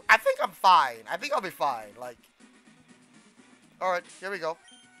think I'm fine. I think I'll be fine. Like, all right, here we go.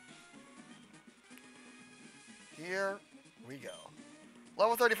 Here we go.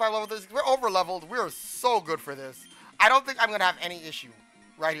 Level 35, level 36. We're over leveled. We're so good for this. I don't think I'm gonna have any issue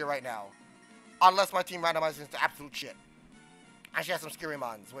right here, right now, unless my team randomizes into absolute shit. And she has some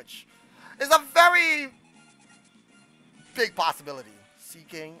Skirimons, which is a very big possibility.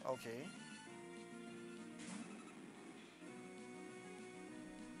 Seeking, okay.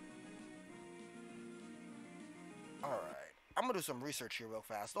 Alright. I'm gonna do some research here real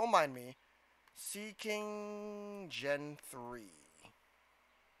fast. Don't mind me. Seeking Gen 3.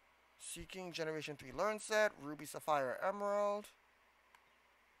 Seeking Generation 3 Learn Set. Ruby, Sapphire, Emerald.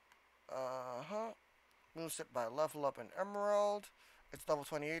 Moveset by level up in Emerald. It's level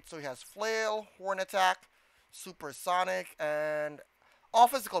 28, so he has Flail, Horn Attack, Supersonic, and all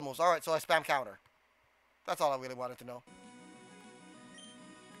physical moves. Alright, so I spam counter. That's all I really wanted to know.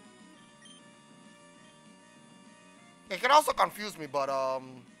 It can also confuse me, but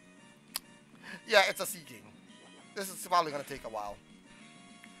yeah, it's a sea king. This is probably gonna take a while.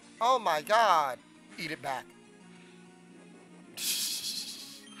 Oh my god. Eat it back.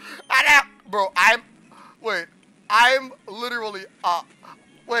 Bro, I'm literally,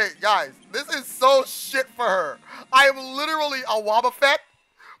 wait, guys, this is so shit for her. I am literally a Wobbuffet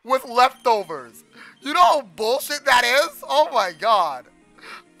with leftovers. You know how bullshit that is? Oh my god.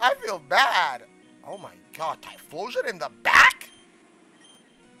 I feel bad. Oh my god, Typhlosion in the back?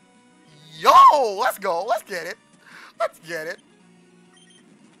 Yo, let's go. Let's get it. Let's get it.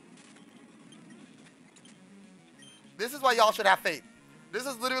 This is why y'all should have faith. This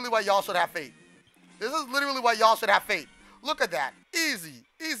is literally why y'all should have faith. This is literally why y'all should have faith. Look at that. Easy.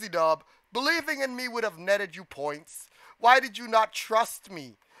 Easy dub. Believing in me would have netted you points. Why did you not trust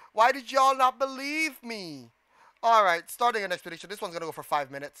me? Why did y'all not believe me? Alright, starting an expedition. This one's going to go for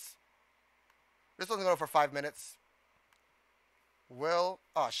 5 minutes. This one's going to go for 5 minutes. Will.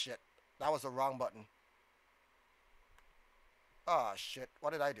 Oh, shit. That was the wrong button. Oh, shit.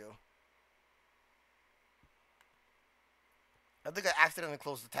 What did I do? I think I accidentally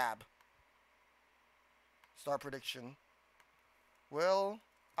closed the tab. Start prediction. Will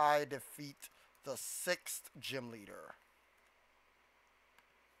I defeat the 6th gym leader?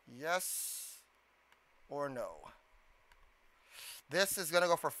 Yes or no? This is going to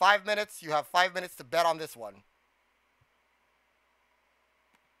go for 5 minutes. You have 5 minutes to bet on this one.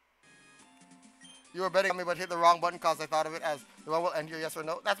 You were betting on me but hit the wrong button because I thought of it as the run will end here, yes or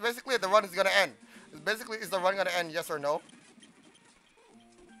no? That's basically it. The run is going to end. It's basically, is the run going to end, yes or no?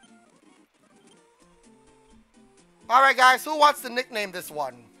 Alright guys, who wants to nickname this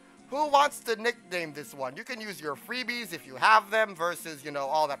one? Who wants to nickname this one? You can use your freebies if you have them versus, you know,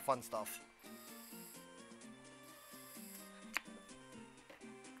 all that fun stuff.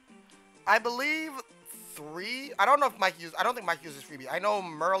 I believe 3. I don't know if Mike used. I don't think Mike uses freebie. I know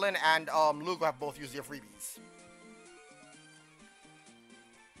Merlin and Lugo have both used their freebies.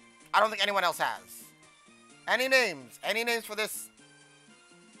 I don't think anyone else has. Any names? Any names for this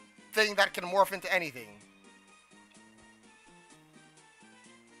thing that can morph into anything?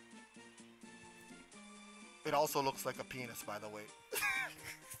 It also looks like a penis, by the way.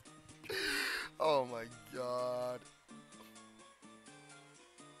 Oh my god.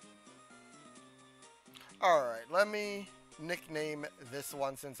 Alright, let me nickname this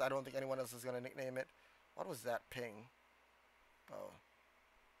one since I don't think anyone else is going to nickname it. What was that ping? Oh.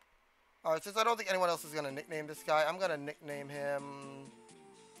 Alright, since I don't think anyone else is going to nickname this guy, I'm going to nickname him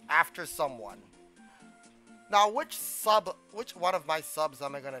after someone. Now, which one of my subs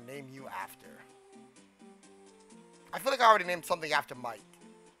am I going to name you after? I feel like I already named something after Mike.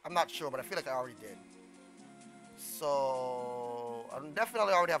 I'm not sure, but I feel like I already did. So, I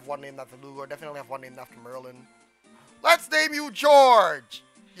definitely already have one named after Lugo. I definitely have one named after Merlin. Let's name you George!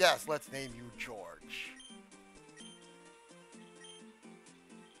 Yes, let's name you George.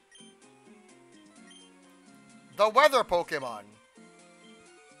 The weather Pokemon.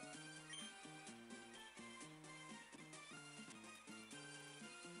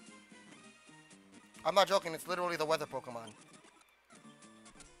 I'm not joking, it's literally the weather Pokemon.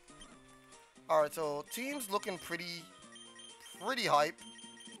 Alright, so team's looking pretty hype.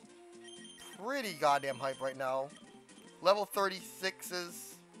 Pretty goddamn hype right now. Level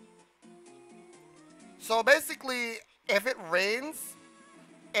 36s. So basically, if it rains,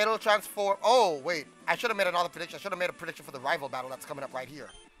 it'll transform. Oh, wait. I should have made another prediction. I should have made a prediction for the rival battle that's coming up right here.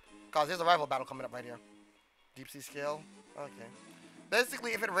 Because there's a rival battle coming up right here. Deep sea scale. Okay.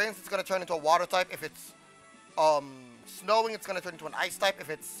 Basically, if it rains, it's going to turn into a water type. If it's snowing, it's going to turn into an ice type. If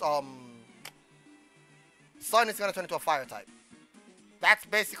it's sun, it's going to turn into a fire type. That's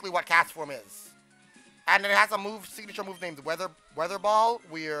basically what Cast Form is. And it has a signature move named Weather Ball,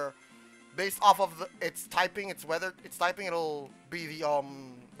 where based off of its typing, it'll be the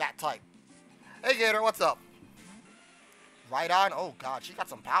that type. Hey Gator, what's up? Right on. Oh god, she got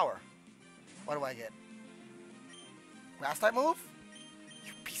some power. What do I get? Grass type move?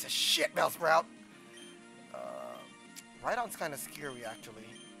 You piece of shit, Bellsprout. Right on's kind of scary, actually.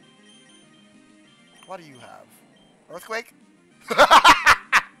 What do you have? Earthquake?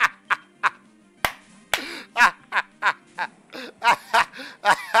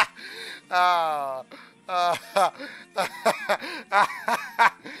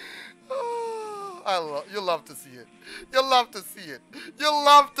 You love to see it. You love to see it. You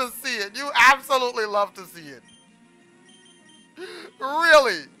love to see it. You absolutely love to see it.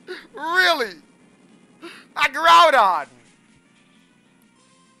 Really? Really? A Groudon!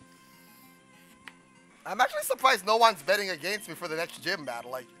 I'm actually surprised no one's betting against me for the next gym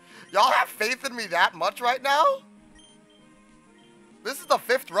battle. Like, y'all have faith in me that much right now? This is the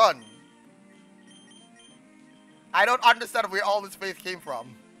 5th run. I don't understand where all this faith came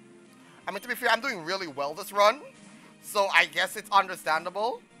from. I mean, to be fair, I'm doing really well this run. So I guess it's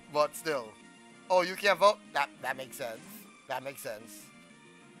understandable, but still. Oh, you can't vote? That makes sense. That makes sense.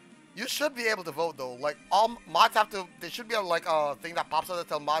 You should be able to vote though. Like, all mods have to, there should be a, like, a thing that pops up to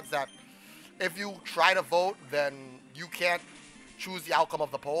tell mods that if you try to vote, then you can't choose the outcome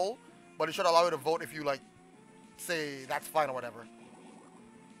of the poll. But it should allow you to vote if you, like, say that's fine or whatever.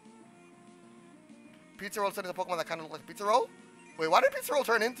 Pizza Roll is a Pokemon that kind of looks like Pizza Roll? Wait, what did Pizza Roll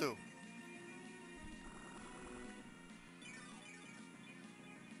turn into?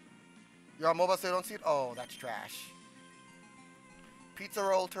 You're on mobile so you don't see it? Oh, that's trash. Pizza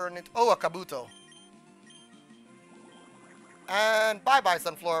Roll turned into... Oh, a Kabuto. And bye-bye,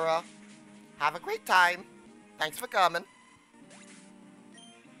 Sunflora. Have a great time. Thanks for coming.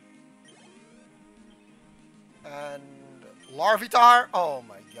 And... Larvitar? Oh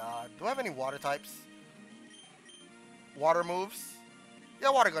my god. Do I have any water types? Water moves?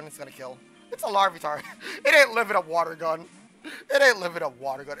 Yeah, Water Gun is gonna kill. It's a Larvitar. It ain't living up Water Gun. It ain't living up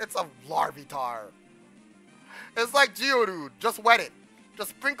Water Gun. It's a Larvitar. It's like Geodude. Just wet it.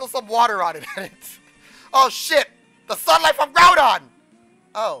 Just sprinkle some water on it. Oh shit! The sunlight from Groudon!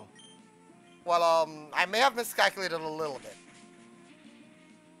 Oh. Well, I may have miscalculated a little bit.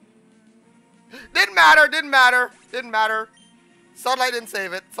 Didn't matter, didn't matter, didn't matter. Sunlight didn't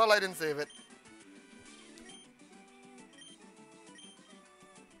save it. Sunlight didn't save it.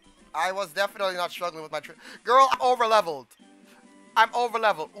 I was definitely not struggling with my girl, I'm over-leveled. I'm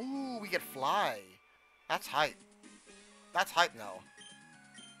over-leveled. Ooh, we get Fly. That's hype. That's hype now.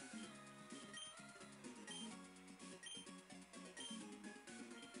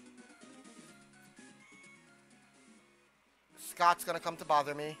 Scott's gonna come to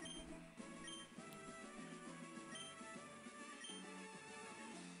bother me.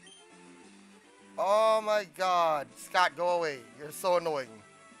 Oh my god. Scott, go away. You're so annoying.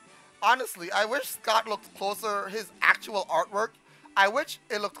 Honestly, I wish Scott looked closer, his actual artwork. I wish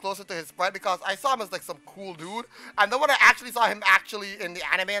it looked closer to his sprite because I saw him as like some cool dude. And then when I actually saw him actually in the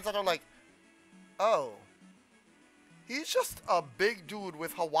anime and such, I'm like, oh. He's just a big dude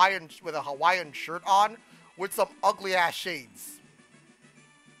with a Hawaiian shirt on with some ugly ass shades.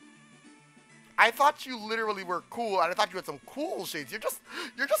 I thought you literally were cool and I thought you had some cool shades.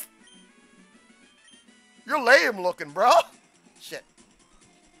 You're lame looking, bro. Shit.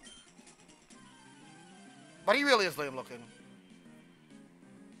 But he really is lame looking.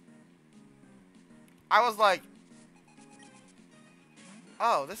 I was like,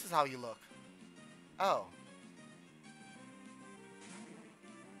 oh, this is how you look. Oh.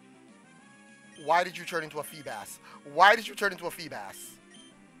 Why did you turn into a Feebas? Why did you turn into a Feebas?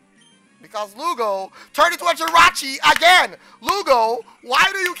 Because Lugo turned into a Jirachi again! Lugo, why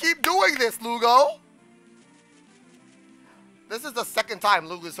do you keep doing this, Lugo? This is the second time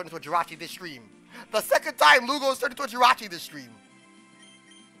Lugo has turned into a Jirachi this stream. The second time Lugo has turned into a Jirachi this stream.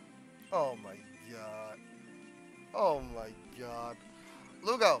 Oh my god. Oh my god.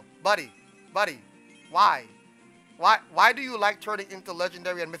 Lugo, buddy, why? Why do you like turning into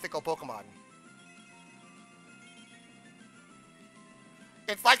legendary and mythical Pokemon?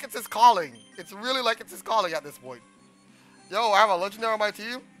 It's like it's his calling. It's really like it's his calling at this point. Yo, I have a legendary on my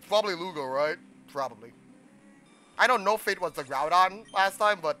team? It's probably Lugo, right? Probably. I know No Fate was the Groudon last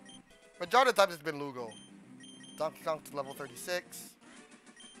time, but majority of the times it's been Lugo. Donkey Kong to level 36.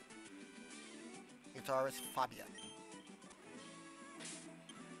 Guitarist Fabian.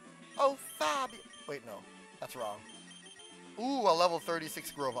 Oh, Fabian. Wait, no. That's wrong. Ooh, a level 36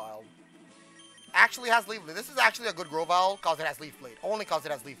 Grovyle. Actually has Leaf Blade. This is actually a good Grovyle because it has Leaf Blade. Only because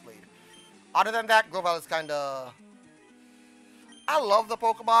it has Leaf Blade. Other than that, Grovyle is kind of... I love the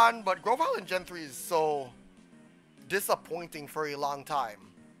Pokemon, but Grovyle in Gen 3 is so disappointing for a long time.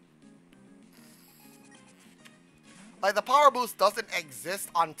 Like, the Power Boost doesn't exist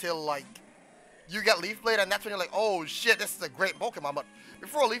until, like, you get Leaf Blade, and that's when you're like, oh shit, this is a great Pokemon. But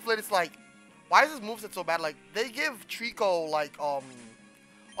before Leaf Blade, it's like, why is this moveset so bad? Like, they give Trico, like,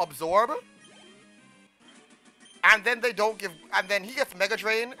 Absorb. And then they don't give, and then he gets Mega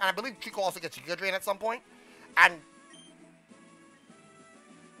Drain, and I believe Trico also gets Giga Drain at some point. And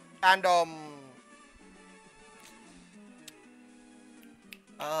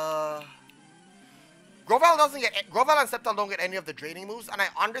Grovyle and Sceptile don't get any of the draining moves, and I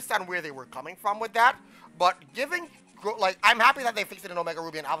understand where they were coming from with that, but giving, like, I'm happy that they fixed it in Omega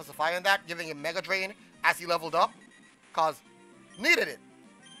Ruby and Alpha Sapphire in that, giving him Mega Drain as he leveled up, cause needed it.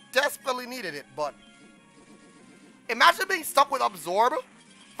 Desperately needed it, but Imagine being stuck with Absorb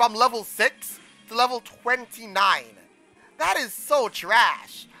from level 6 to level 29. That is so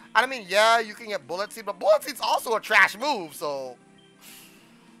trash. And I mean, yeah, you can get Bullet Seed, but Bullet Seed's also a trash move, so...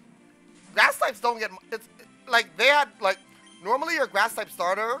 Grass types don't get... It's like, they had, like... Normally, your Grass type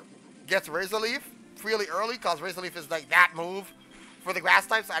starter gets Razor Leaf really early, because Razor Leaf is, like, that move for the Grass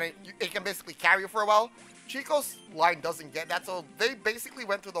types, and it can basically carry you for a while. Chico's line doesn't get that, so they basically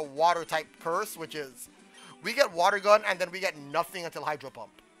went through the Water type curse, which is... We get Water Gun, and then we get nothing until Hydro Pump.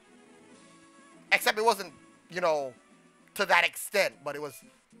 Except it wasn't, you know, to that extent, but it was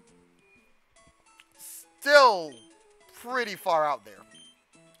still pretty far out there.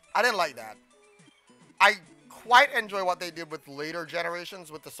 I didn't like that. I quite enjoy what they did with later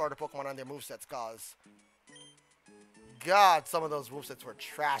generations with the starter Pokemon and their movesets, cause God, some of those movesets were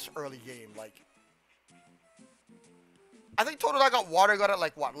trash early game. Like, I think total I got Water Gun at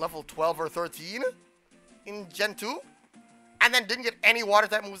like what, level 12 or 13 in Gen 2, and then didn't get any Water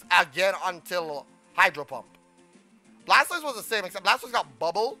type moves again until Hydro Pump. Blastoise was the same, except Blastoise got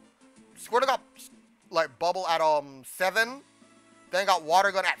Bubble. Squirtle got like Bubble at 7, then got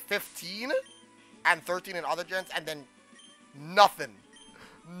Water Gun at 15 and 13 in other gens, and then nothing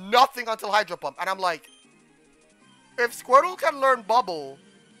until Hydro Pump. And I'm like, if Squirtle can learn Bubble,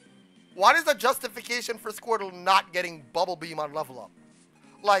 what is the justification for Squirtle not getting Bubble Beam on level up?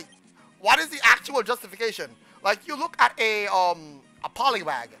 Like, what is the actual justification? Like, you look at a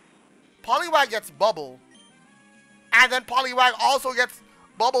Poliwag. Poliwag gets Bubble, and then Poliwag also gets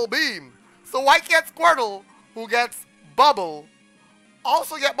Bubble Beam. So why can't Squirtle, who gets Bubble,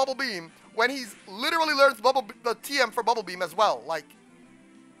 also get Bubble Beam when he's literally learns the TM for Bubble Beam as well? Like,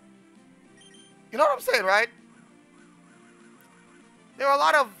 you know what I'm saying, right? There are a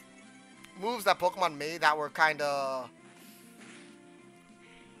lot of moves that Pokemon made that were kind of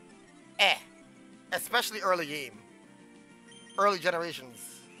especially early game, early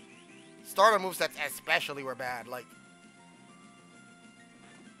generations. Starter movesets especially were bad. Like,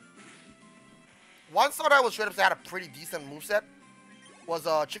 one starter I was straight up say had a pretty decent moveset was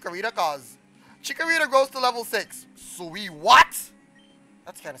Chikorita, cause Chikorita grows to level 6. Sweet what?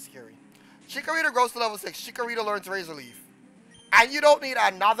 That's kind of scary. Chikorita grows to level 6. Chikorita learns Razor Leaf. And you don't need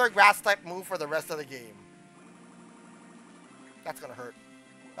another grass type move for the rest of the game. That's gonna hurt.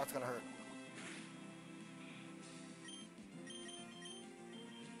 That's gonna hurt.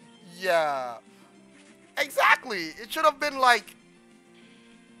 Yeah. Exactly. It should have been like...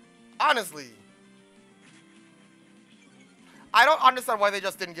 Honestly. I don't understand why they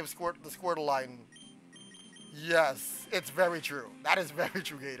just didn't give the Squirtle line. Yes. It's very true. That is very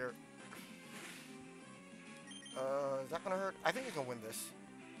true, Gator. Is that gonna hurt? I think you can win this.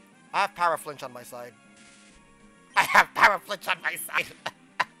 I have Para Flinch on my side. I have Para Flinch on my side.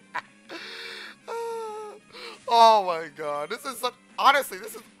 Oh my god. This is such... Honestly,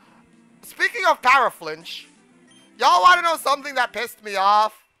 this is... Speaking of Para Flinch, y'all want to know something that pissed me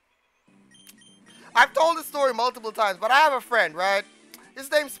off? I've told this story multiple times, but I have a friend, right? His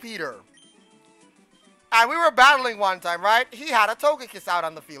name's Peter. And we were battling one time, right? He had a Togekiss out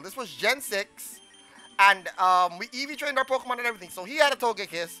on the field. This was Gen 6. And we EV trained our Pokemon and everything. So he had a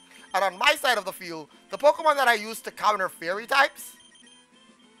Togekiss. And on my side of the field, the Pokemon that I used to counter Fairy types,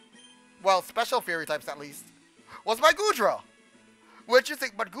 well, special Fairy types at least, was my Goodra. Which you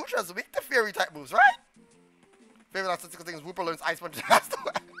think, but Goodra's weak to Fairy type moves, right? Favorite nonsensical thing is Wooper learns Ice Punch.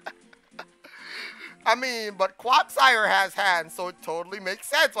 I mean, but Quagsire has hands, so it totally makes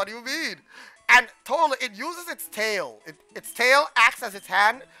sense. What do you mean? And totally, it uses its tail. Its tail acts as its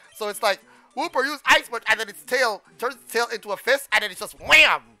hand, so it's like, Wooper use Ice Punch, and then its tail turns its tail into a fist, and then it's just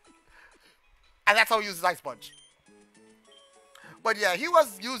wham! And that's how he uses Ice Punch. But yeah, he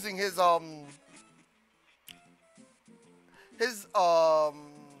was using his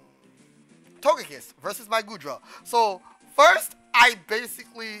Togekiss versus my Goodra. So first, I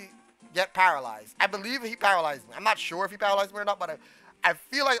basically get paralyzed. I believe he paralyzed me. I'm not sure if he paralyzed me or not, but I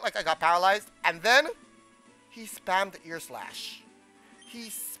feel like I got paralyzed. And then he spammed the Ear Slash. He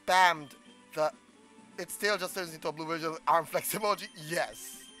spammed its tail just turns into a blue version of the arm flex emoji.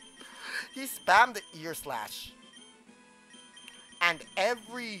 Yes. He spammed the Ear Slash. And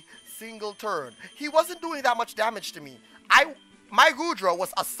every single turn, he wasn't doing that much damage to me. My Goodra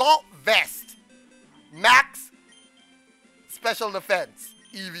was Assault Vest, Max Special Defense,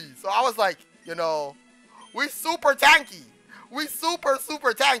 EV. So I was like, you know, we super tanky. We super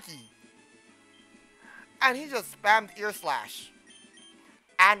tanky. And he just spammed Ear Slash.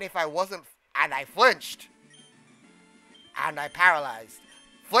 And if I wasn't, and I flinched. And I paralyzed.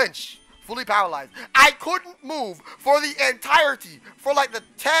 Flinch. Fully paralyzed. I couldn't move for the entirety. For like the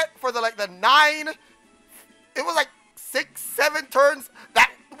 10, for the 9. It was like 6, 7 turns,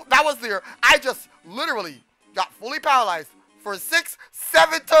 that was there. I just literally got fully paralyzed for 6,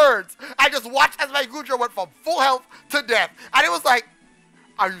 7 turns. I just watched as my Goodra went from full health to death. And it was like,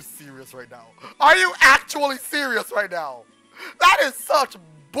 are you serious right now? Are you actually serious right now? That is such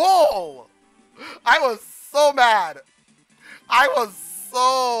bull. I was so mad. I was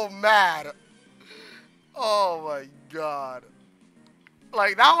so mad. Oh my god.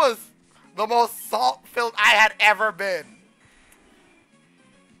 Like, that was the most salt-filled I had ever been.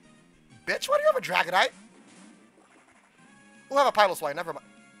 Bitch, why do you have a Dragonite? We'll have a Piloswine, never mind.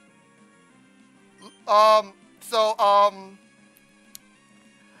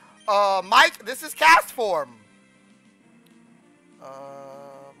 Mike, this is cast form.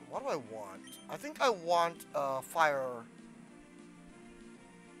 What do I want? I think I want, fire.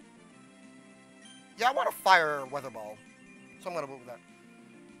 Yeah, I want a fire weather ball. So I'm gonna move that.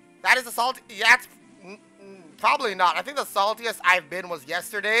 That is the salty. Yeah, it's probably not. I think the saltiest I've been was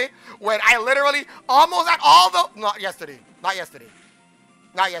yesterday, when I literally almost had all the. Not yesterday.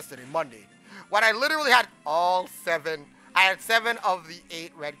 Monday. When I literally had all 7. I had 7 of the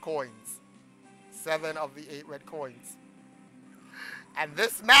 8 red coins. 7 of the 8 red coins. And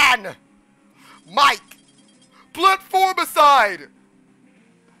this man, Mike, Platformicide.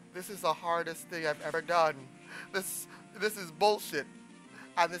 This is the hardest thing I've ever done. This is bullshit.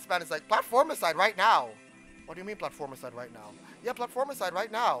 And this man is like, Platformicide right now. What do you mean Platformicide right now? Yeah, Platformicide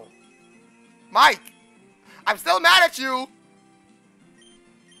right now. Mike, I'm still mad at you.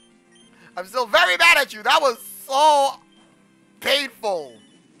 I'm still very mad at you. That was so painful.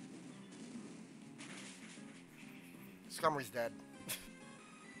 Scumry's dead.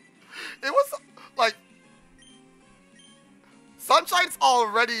 It was like, Sunshine's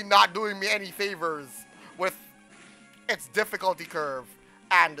already not doing me any favors with its difficulty curve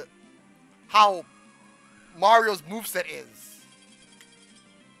and how Mario's moveset is.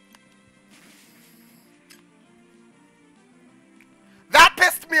 That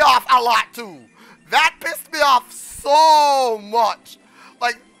pissed me off a lot too. That pissed me off so much.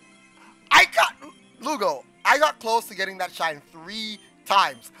 Like, Lugo, I got close to getting that shine 3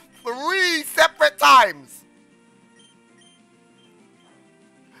 times. 3 separate times.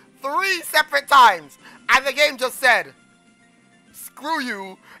 3 separate times. And the game just said, screw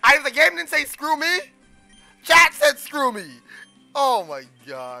you. And if the game didn't say screw me, chat said screw me. Oh my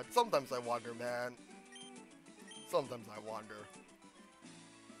god. Sometimes I wonder, man. Sometimes I wonder.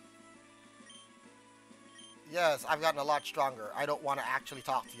 Yes, I've gotten a lot stronger. I don't want to actually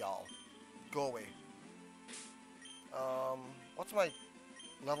talk to y'all. Go away. What's my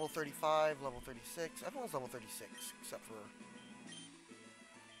level 35, level 36? Everyone's level 36, except for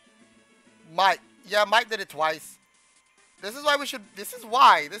Mike. Yeah, Mike did it twice. This is why we should, this is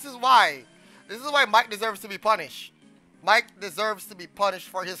why Mike deserves to be punished. Mike deserves to be punished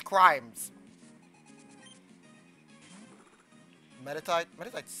for his crimes. Meditite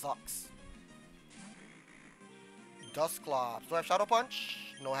sucks. Dusclops. Do I have Shadow Punch?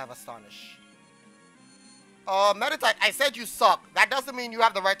 No, I have Astonish. Meditite, I said you suck. That doesn't mean you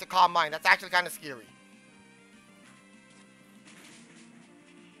have the right to Calm Mind. That's actually kind of scary.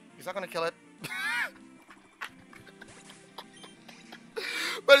 He's not gonna kill it.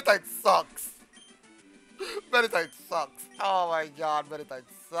 Meditite sucks. Meditite sucks. Oh my god, Meditite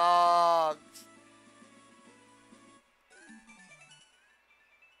sucks.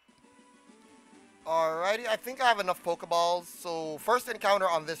 Alrighty, I think I have enough Pokeballs. So, first encounter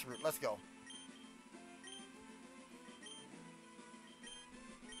on this route. Let's go.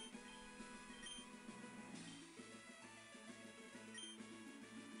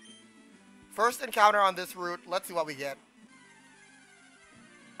 First encounter on this route. Let's see what we get.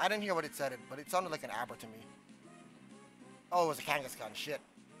 I didn't hear what it said, but it sounded like an Aber to me. Oh, it was a Kangaskhan. Shit.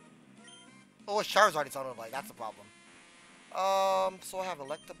 Oh, it's Charizard it sounded like. That's the problem. So I have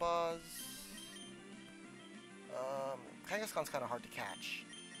Electabuzz. Kangaskhan's kind of hard to catch.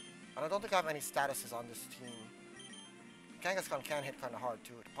 And I don't think I have any statuses on this team. Kangaskhan can hit kind of hard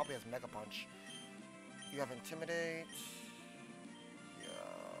too. It probably has Mega Punch. You have Intimidate. Yeah,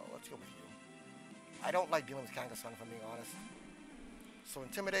 let's go with you. I don't like dealing with Kangaskhan, if I'm being honest. So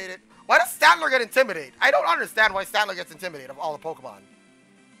Intimidate it. Why does Statler get Intimidate? I don't understand why Statler gets Intimidate of all the Pokemon.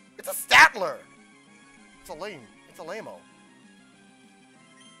 It's a Statler. It's a lame. It's a lame-o.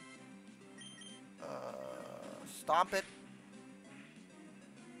 Stomp it.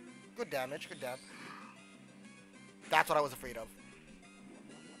 Good damage, good damage. That's what I was afraid of.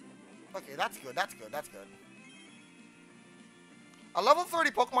 Okay, that's good, that's good, that's good. A level 30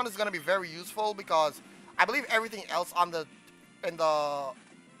 Pokemon is going to be very useful because I believe everything else on in the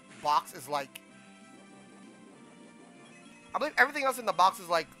box is like I believe everything else in the box is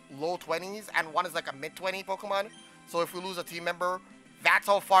like low 20s, and one is like a mid 20 Pokemon. So if we lose a team member, that's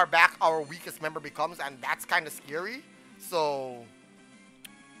how far back our weakest member becomes, and that's kind of scary. So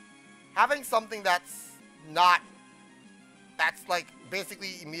having something that's like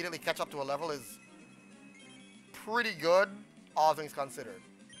basically immediately catch up to a level is pretty good, all things considered.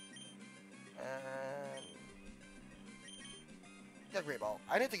 And yeah, Great Ball.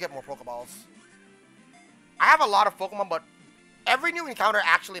 I need to get more Pokeballs. I have a lot of Pokemon, but every new encounter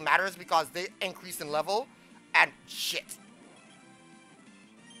actually matters because they increase in level. And shit.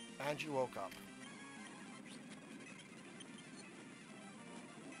 And you woke up.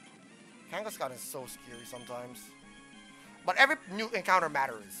 Kangaskhan is so scary sometimes. But every new encounter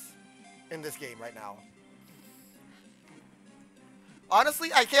matters in this game right now.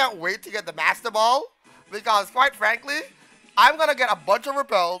 Honestly, I can't wait to get the Master Ball. Because quite frankly, I'm going to get a bunch of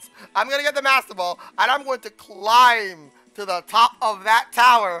repels. I'm going to get the Master Ball. And I'm going to climb to the top of that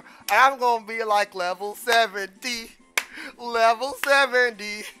tower, and I'm gonna be like level 70, level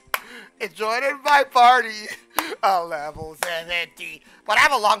 70, and joining my party, a level 70. But I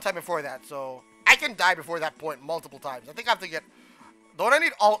have a long time before that, so I can die before that point multiple times. I think I have to get, don't I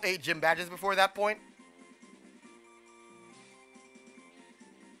need all 8 gym badges before that point?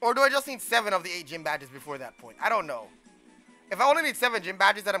 Or do I just need 7 of the 8 gym badges before that point? I don't know. If I only need 7 gym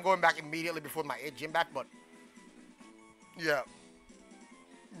badges, then I'm going back immediately before my 8 gym badge, but yeah.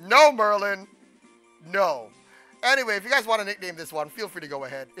 No, Merlin. No. Anyway, if you guys want to nickname this one, feel free to go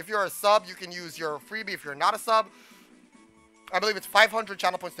ahead. If you're a sub, you can use your freebie. If you're not a sub, I believe it's 500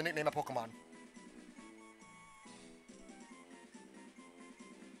 channel points to nickname a Pokemon.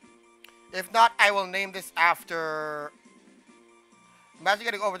 If not, I will name this after... Imagine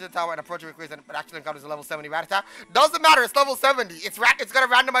getting over to the tower and approaching with Quiz and actually encounters a level 70 Rattata. Doesn't matter, it's level 70. It's going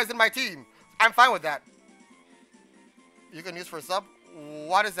to randomize in my team. I'm fine with that. You can use for a sub.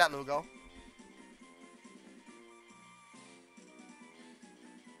 What is that, Lugo?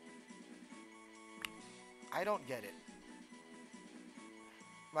 I don't get it.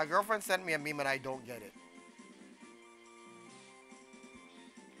 My girlfriend sent me a meme and I don't get it.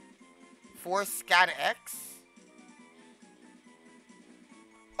 For Scan X?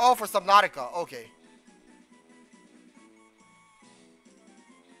 Oh, for Subnautica. Okay.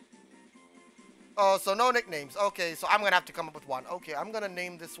 Oh, so no nicknames. Okay, so I'm going to have to come up with one. Okay, I'm going to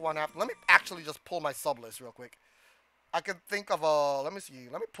name this one after... Let me actually just pull my sub list real quick. I can think of a... Let me see.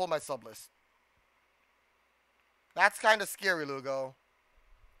 Let me pull my sub list. That's kind of scary, Lugo.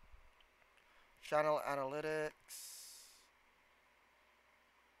 Channel analytics.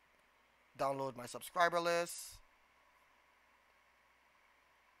 Download my subscriber list.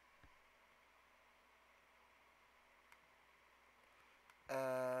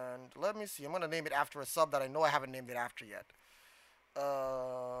 And let me see. I'm going to name it after a sub that I know I haven't named it after yet.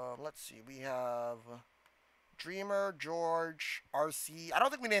 Let's see. We have Dreamer, George, RC. I don't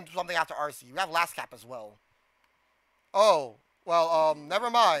think we named something after RC. We have Last Cap as well. Oh, well, never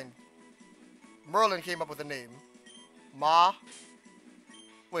mind. Merlin came up with a name. Ma.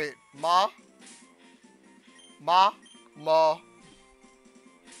 Wait, Ma? Ma? Ma.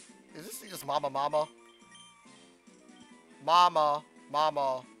 Is this just Mama? Mama.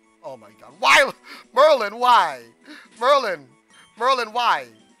 Mama. Oh my god. Why? Merlin, why? Merlin, why?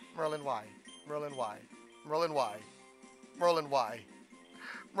 Merlin, why? Merlin, why? Merlin, why? Merlin, why?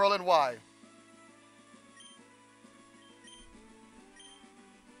 Merlin, why?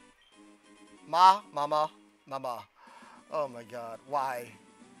 Mama. Oh my god. Why?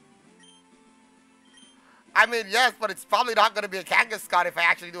 I mean, yes, but it's probably not going to be a Kangaskhan if I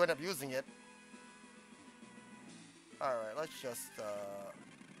actually do end up using it. Alright, let's just,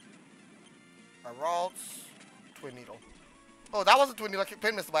 Aralts, Twin Needle. Oh, that wasn't Twin Needle. I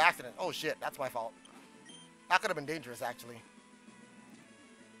pin missed by accident. Oh, shit. That's my fault. That could have been dangerous, actually.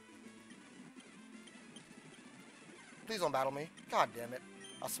 Please don't battle me. God damn it.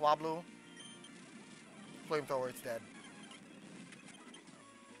 A Swablu. Flamethrower, it's dead.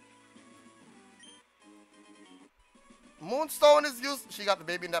 Moonstone is used. She got the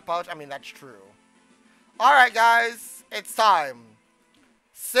baby in that pouch. I mean, that's true. Alright, guys. It's time.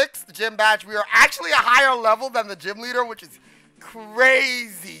 6th gym badge. We are actually a higher level than the gym leader, which is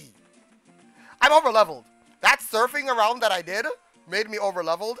crazy. I'm over leveled. That surfing around that I did made me over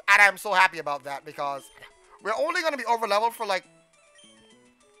leveled, and I'm so happy about that because we're only going to be over leveled for like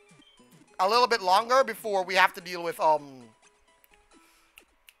a little bit longer before we have to deal with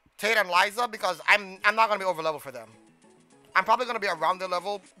Tate and Liza, because I'm not going to be over leveled for them. I'm probably going to be around their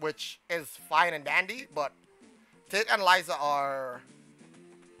level, which is fine and dandy, but Tate and Liza are...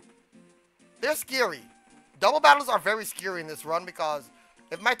 They're scary. Double battles are very scary in this run because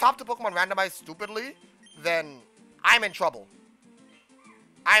if my top 2 Pokemon randomize stupidly, then I'm in trouble.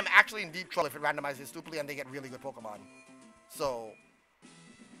 I'm actually in deep trouble if it randomizes stupidly and they get really good Pokemon. So,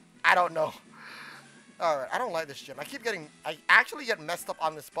 I don't know. Alright, I don't like this gym. I actually get messed up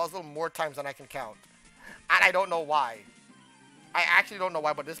on this puzzle more times than I can count. And I don't know why. I actually don't know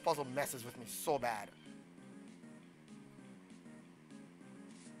why, but this puzzle messes with me so bad.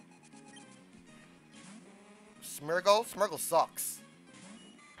 Smeargle? Smeargle sucks.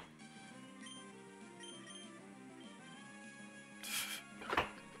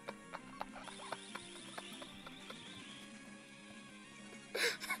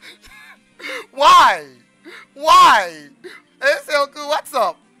 Why? Why? Hey, Seoku, what's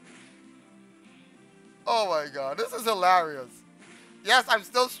up? Oh my god, this is hilarious. Yes, I'm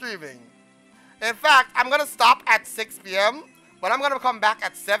still streaming. In fact, I'm gonna stop at 6 p.m., but I'm gonna come back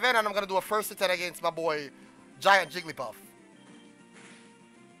at 7 and I'm gonna do a first to 10 against my boy, Giant Jigglypuff.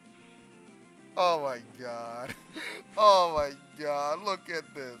 Oh my god. Oh my god, look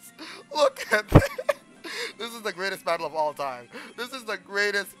at this. Look at this. This is the greatest battle of all time. This is the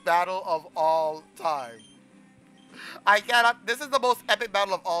greatest battle of all time. I cannot. This is the most epic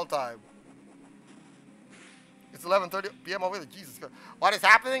battle of all time. It's 11:30 p.m. already. Jesus Christ. What is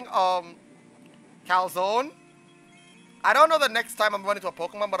happening? Calzone. I don't know the next time I'm running to a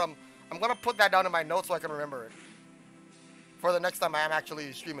Pokemon, but I'm gonna put that down in my notes so I can remember it. For the next time I am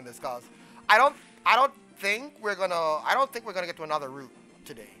actually streaming this, cause I don't think we're gonna get to another route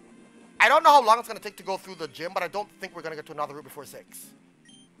today. I don't know how long it's gonna take to go through the gym, but I don't think we're gonna get to another route before 6.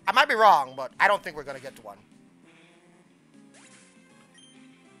 I might be wrong, but I don't think we're gonna get to one.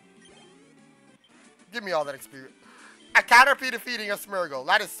 Give me all that experience. A Caterpie defeating a Smeargle.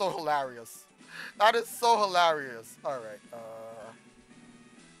 That is so hilarious. That is so hilarious. Alright,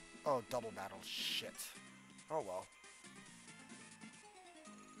 oh, double battle. Shit. Oh, well.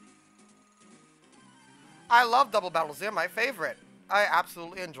 I love double battles. They're my favorite. I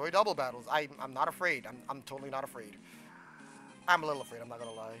absolutely enjoy double battles. I'm not afraid. I'm totally not afraid. I'm a little afraid, I'm not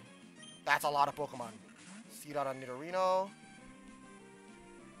gonna lie. That's a lot of Pokemon. Seedot on Nidorino.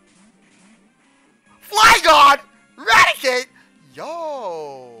 Flygon! Raticate!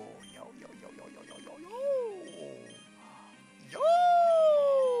 Yo! Yo, yo, yo, yo, yo, yo, yo, yo!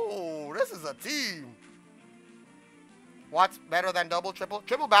 Yo! This is a team! What's better than double, triple?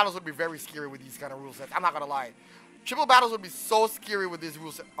 Triple battles would be very scary with these kind of rule sets. I'm not gonna lie. Triple battles would be so scary with these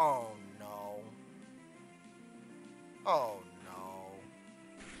rule sets. Oh, no. Oh, no.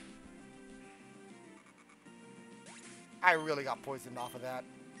 I really got poisoned off of that.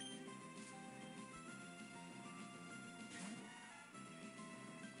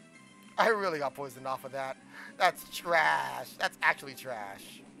 I really got poisoned off of that. That's trash. That's actually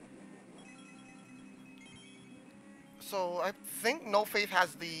trash. So I think No Faith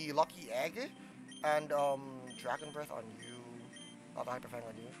has the Lucky Egg and Dragon Breath on you. Not the Hyper Fang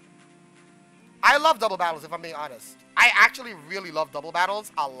on you. I love double battles if I'm being honest. I actually really love double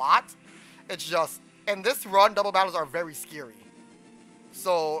battles a lot. It's just in this run double battles are very scary.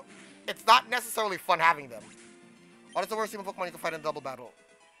 So it's not necessarily fun having them. What is the worst team of Pokemon you can fight in a double battle?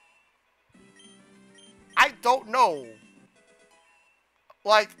 I don't know.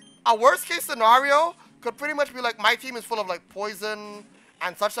 Like, a worst case scenario could pretty much be like my team is full of like poison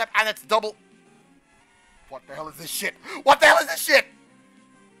and such type, and it's double. What the hell is this shit? What the hell is this shit?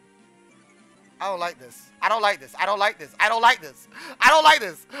 I don't like this. I don't like this. I don't like this. I don't like this. I don't like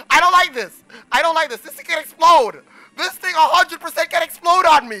this. I don't like this. I don't like this. This thing can explode. This thing 100% can explode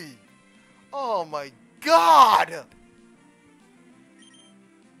on me. Oh my god.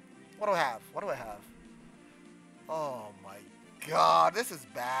 What do I have? What do I have? Oh my god, this is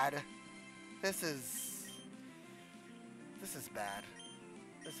bad. This is bad.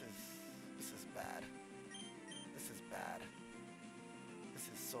 This is bad. This is bad. This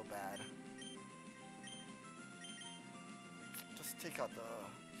is so bad. Just take out the...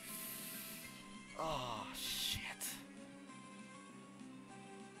 Oh, shit.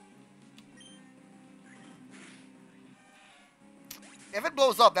 If it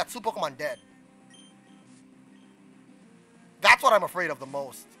blows up, that's two Pokemon dead. That's what I'm afraid of the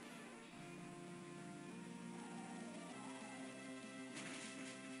most.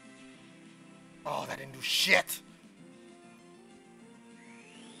 Oh, that didn't do shit.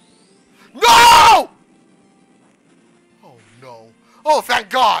 No! Oh, no. Oh, thank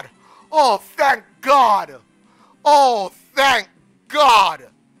God. Oh, thank God. Oh, thank God.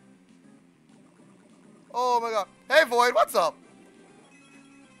 Oh, my God. Hey, Void, what's up?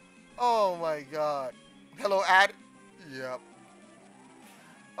 Oh, my God. Hello, Ad. Yep.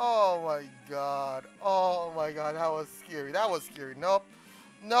 Oh my god. Oh my god. That was scary. That was scary. Nope.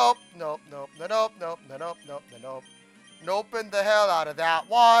 Nope. Nope. Nope. Nope. Nope. Nope. Nope. Nope. Noping the hell out of that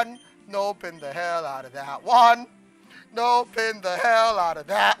one. Noping the hell out of that one. Noping the hell out of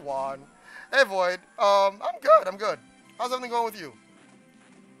that one. Hey Void. I'm good. I'm good. How's everything going with you?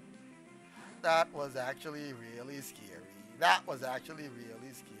 That was actually really scary. That was actually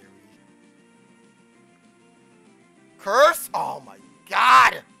really scary. Curse? Oh my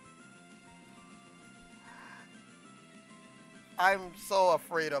god! I'm so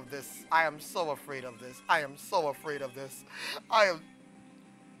afraid of this. I am so afraid of this. I am so afraid of this. I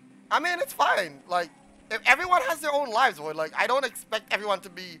mean, it's fine. Like, if everyone has their own lives, boy, like, I don't expect everyone to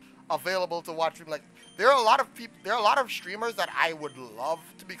be available to watch. Like, there are a lot of people, there are a lot of streamers that I would love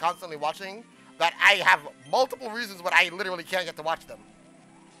to be constantly watching that I have multiple reasons, but I literally can't get to watch them.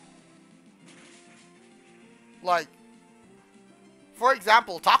 Like, for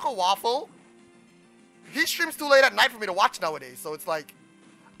example, Taco Waffle, he streams too late at night for me to watch nowadays. So it's like,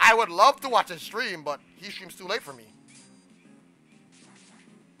 I would love to watch his stream, but he streams too late for me.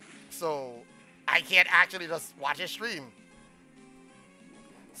 So I can't actually just watch his stream.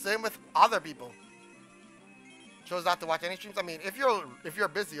 Same with other people. Chose not to watch any streams. I mean, if you're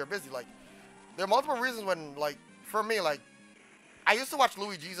busy, you're busy. Like, there are multiple reasons when, like, for me, like, I used to watch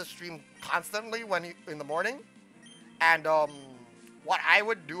Louis Jesus stream constantly in the morning, and what I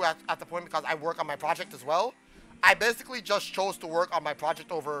would do at the point, because I work on my project as well, I basically just chose to work on my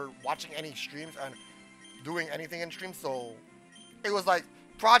project over watching any streams and doing anything in streams. So it was like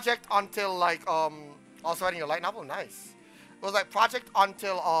project until like also writing a light novel. Nice. It was like project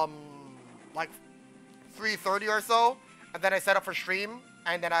until like 3:30 or so, and then I set up for stream,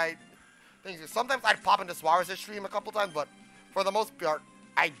 and then sometimes I'd pop into Suarez's stream a couple times, but for the most part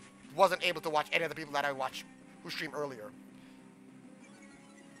I wasn't able to watch any of the people that I watched who streamed earlier.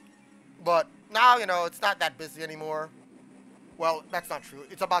 But now, you know, it's not that busy anymore. Well, that's not true.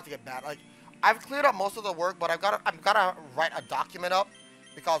 It's about to get bad. Like, I've cleared up most of the work, but I've got to write a document up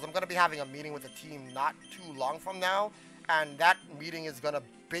because I'm gonna be having a meeting with the team not too long from now, and that meeting is gonna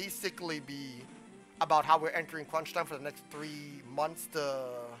basically be about how we're entering crunch time for the next 3 months to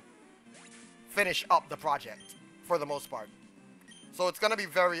finish up the project for the most part. So it's gonna be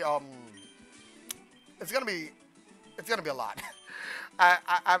very it's gonna be a lot.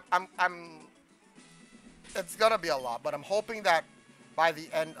 It's gonna be a lot, but I'm hoping that by the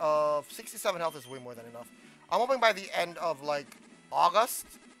end of 67 health is way more than enough. I'm hoping by the end of like August,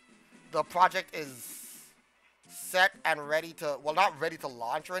 the project is set and ready to, well, not ready to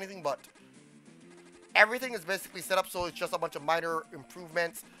launch or anything, but everything is basically set up, so it's just a bunch of minor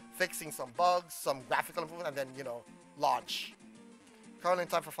improvements, fixing some bugs, some graphical improvements, and then, you know, launch. Currently in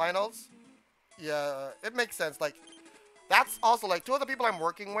time for finals. Yeah, it makes sense. Like, that's also, like, 2 of the people I'm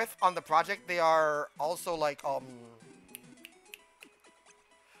working with on the project, they are also, like,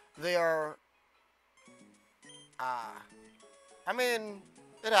 they are, I mean,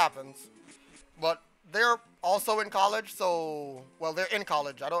 it happens, but they're also in college, so, well, they're in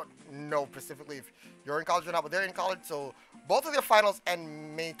college. I don't know specifically if you're in college or not, but they're in college, so both of their finals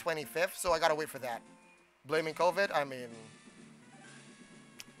end May 25th, so I gotta wait for that. Blaming COVID, I mean,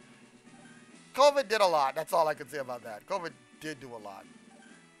 COVID did a lot. That's all I can say about that. COVID did do a lot.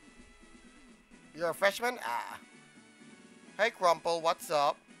 You're a freshman? Ah. Hey, Crumple, what's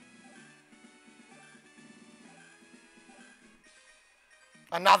up?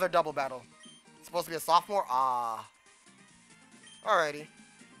 Another double battle. It's supposed to be a sophomore? Ah. Alrighty.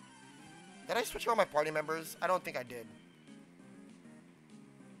 Did I switch around my party members? I don't think I did.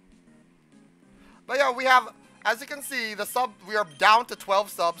 But yeah, we have, as you can see, we are down to 12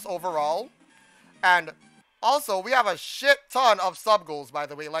 subs overall. And also, we have a shit ton of sub goals, by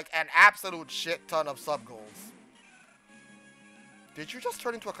the way. Like, an absolute shit ton of sub goals. Did you just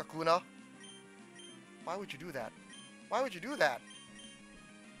turn into a Kakuna? Why would you do that? Why would you do that?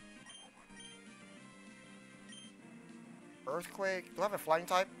 Earthquake. Do I have a flying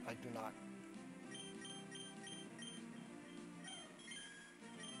type? I do not.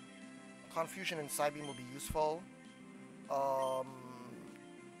 Confusion and Psybeam will be useful.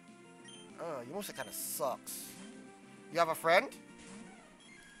 Yomusa kind of sucks. You have a friend?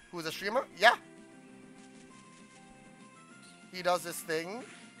 Who is a streamer? Yeah. He does this thing.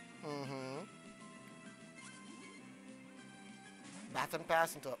 Baton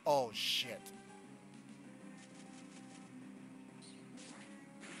pass into... Oh, shit.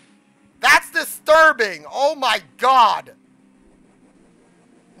 That's disturbing! Oh my god!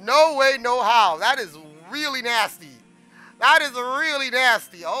 No way, no how. That is really nasty. That is really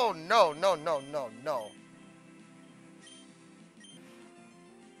nasty. Oh, no, no, no, no, no.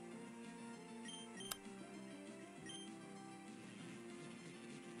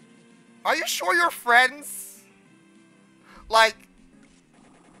 Are you sure you're friends? Like,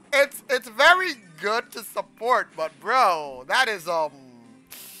 it's very good to support, but bro, that is I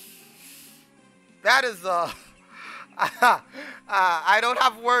don't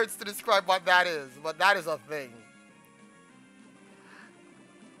have words to describe what that is, but that is a thing.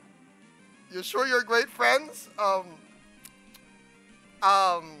 You sure you're great friends?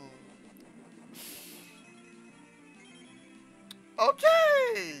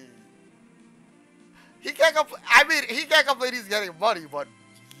 Okay. He can't complain. I mean, he can't complain he's getting money, but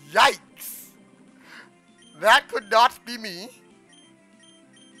yikes. That could not be me.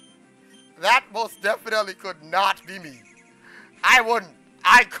 That most definitely could not be me. I wouldn't.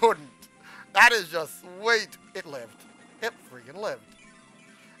 I couldn't. That is just, wait. It lived. It freaking lived.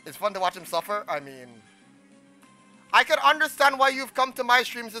 It's fun to watch him suffer. I mean, I can understand why you've come to my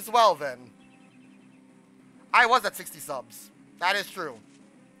streams as well then. I was at 60 subs. That is true.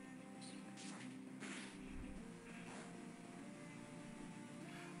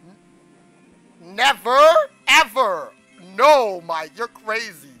 Never, ever. No, Mike, you're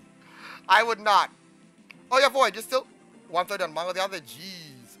crazy. I would not. Oh yeah, Void, you're still 1/3 on manga the other.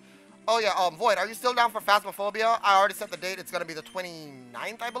 Jeez. Oh yeah, Void, are you still down for Phasmophobia? I already set the date. It's gonna be the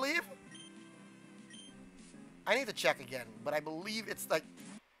 29th, I believe. I need to check again, but I believe it's like,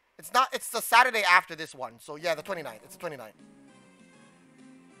 it's not. It's the Saturday after this one. So yeah, the 29th. It's the 29th.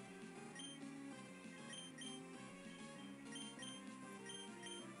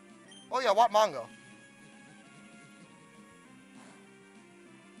 Oh yeah, what manga?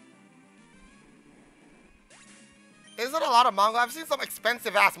 Is it a lot of manga? I've seen some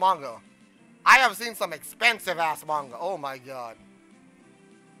expensive ass manga. I have seen some expensive ass manga. Oh my god.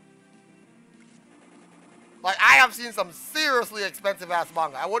 Like, I have seen some seriously expensive ass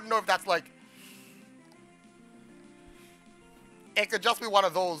manga. I wouldn't know if that's like... It could just be one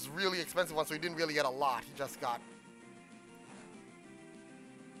of those really expensive ones, so he didn't really get a lot. He just got...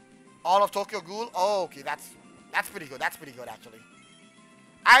 All of Tokyo Ghoul? Oh, okay, that's pretty good. That's pretty good, actually.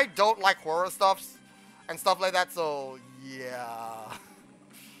 I don't like horror stuffs and stuff like that, so yeah.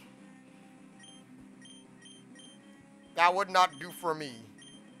 That would not do for me.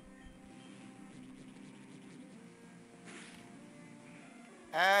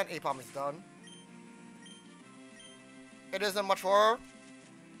 And Apom is done. It isn't much horror.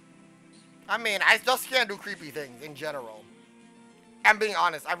 I mean, I just can't do creepy things in general. I'm being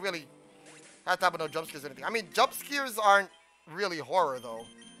honest, I really have to have no jump scares or anything. I mean, jump scares aren't really horror, though,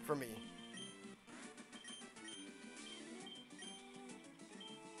 for me.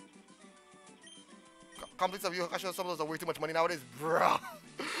 Complete of Yu Hakusho, some of those are way too much money nowadays, bro.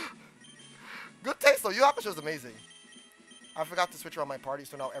 Good taste, though. Yu Hakusho is amazing. I forgot to switch around my party,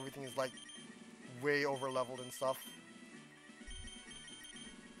 so now everything is, like, way over-leveled and stuff.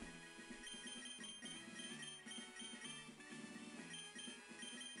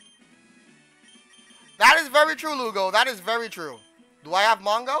 That is very true, Lugo. That is very true. Do I have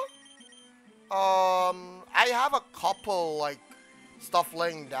manga? I have a couple, like, stuff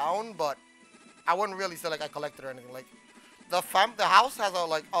laying down, but I wouldn't really say, like, I collected or anything. Like, the house has a,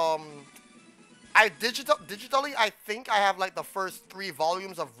 like, digitally, I think I have, like, the first 3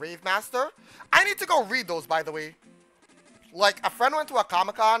 volumes of Rave Master. I need to go read those, by the way. Like, a friend went to a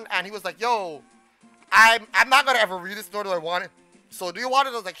Comic-Con, and he was like, yo, I'm not gonna ever read this, nor do I want it. So do you want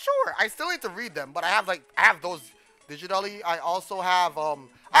it? I was like, sure. I still need to read them, but I have those digitally. I also have I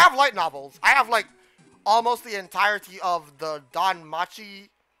have light novels. I have like almost the entirety of the Don Machi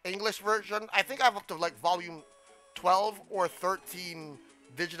English version. I think I have up to like volume 12 or 13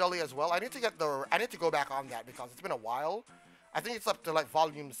 digitally as well. I need to go back on that because it's been a while. I think it's up to like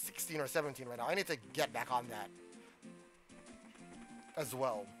volume 16 or 17 right now. I need to get back on that as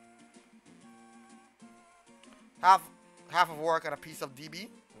well. Half of work and a piece of DB.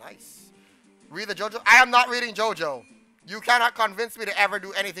 Nice. Read the JoJo. I am not reading JoJo. You cannot convince me to ever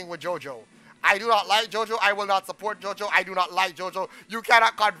do anything with JoJo. I do not like JoJo. I will not support JoJo. I do not like JoJo. You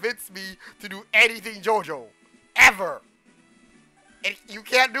cannot convince me to do anything JoJo. Ever. You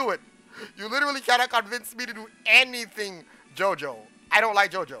can't do it. You literally cannot convince me to do anything JoJo. I don't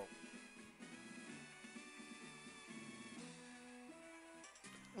like JoJo.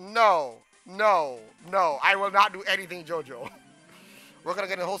 No. No. No. I will not do anything JoJo. We're gonna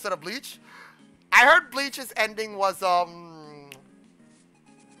get a whole set of Bleach. I heard Bleach's ending was,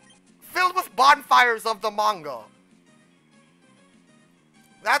 filled with bonfires of the manga.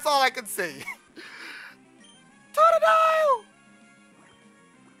 That's all I can say. Totodile!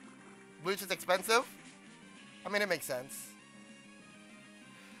 Bleach is expensive? I mean, it makes sense.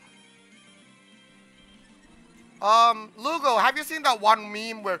 Lugo, have you seen that one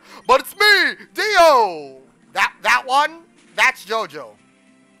meme where, but it's me, Dio? That one? That's JoJo.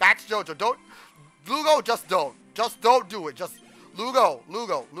 That's JoJo. Don't, Lugo, just don't. Just don't do it. Just, Lugo,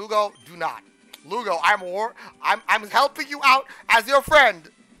 do not. Lugo, I'm helping you out as your friend.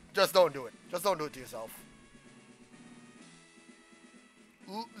 Just don't do it. Just don't do it to yourself.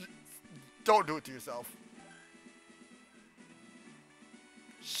 Don't do it to yourself.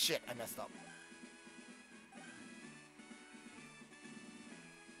 Shit, I messed up.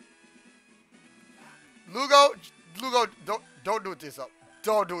 Lugo, don't do it to yourself.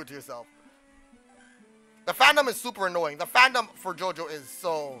 Don't do it to yourself. The fandom is super annoying. The fandom for JoJo is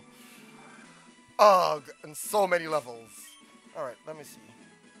so ugh in so many levels. Alright, let me see.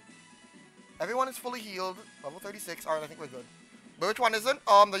 Everyone is fully healed. Level 36. Alright, I think we're good. But which one isn't?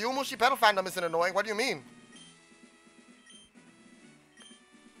 The Yomushi Pedal fandom isn't annoying. What do you mean?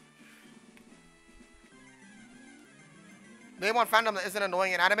 Name one fandom that isn't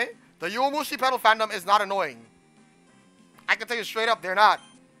annoying in anime? The Yomushi Pedal fandom is not annoying. I can tell you straight up, they're not.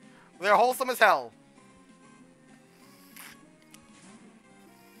 They're wholesome as hell.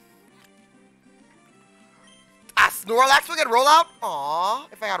 Snorlax will get rollout? Aww.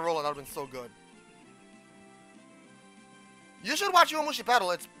 If I had rollout, that would have been so good. You should watch Yomushi Pedal.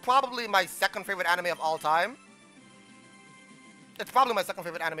 It's probably my second favorite anime of all time. It's probably my second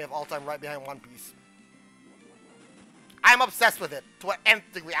favorite anime of all time, right behind One Piece. I'm obsessed with it to an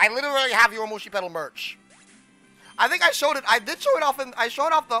nth degree. I literally have Yomushi Pedal merch. I think I showed it. I did show it off in. I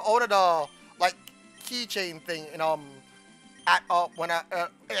showed off the Oda like keychain thing in at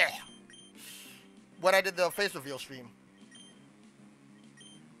when I did the face reveal stream.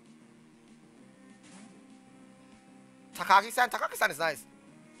 Takagi-san? Takagi-san is nice.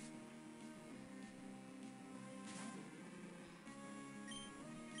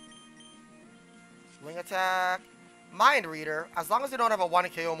 Wing attack. Mind Reader. As long as they don't have a 1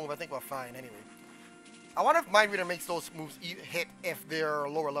 KO move, I think we're fine anyway. I wonder if Mind Reader makes those moves hit if they're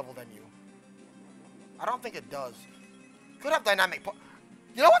lower level than you. I don't think it does. Could have dynamic.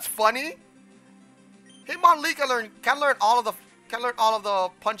 You know what's funny? Hitmonlee can learn all of the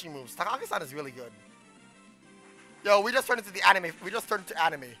punching moves. Takagi-san is really good. Yo, we just turned into the anime. We just turned to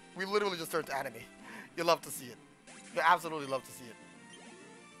anime. We literally just turned to anime. You love to see it. You absolutely love to see it.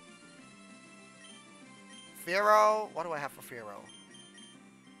 Pharaoh. What do I have for Pharaoh?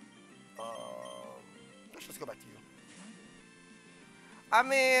 Let's just go back to you. I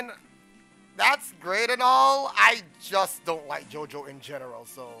mean, that's great and all. I just don't like JoJo in general,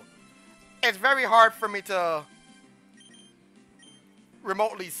 so it's very hard for me to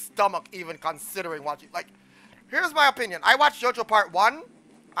remotely stomach even considering watching. Like, here's my opinion. I watched JoJo Part 1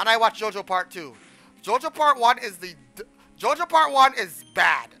 and I watched JoJo Part 2. JoJo Part 1 is JoJo Part 1 is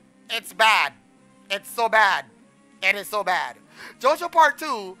bad. It's bad. It's so bad. It is so bad. JoJo Part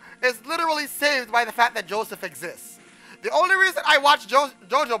 2 is literally saved by the fact that Joseph exists. The only reason I watched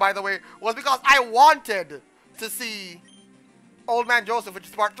JoJo, by the way, was because I wanted to see Old Man Joseph, which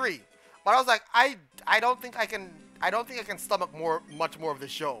is Part 3. But I was like, I don't think I can stomach much more of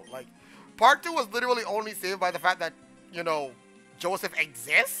this show. Like, Part 2 was literally only saved by the fact that, you know, Joseph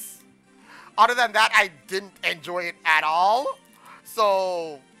exists. Other than that, I didn't enjoy it at all.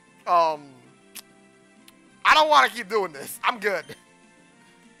 So, I don't want to keep doing this. I'm good.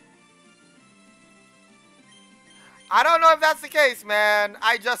 I don't know if that's the case, man.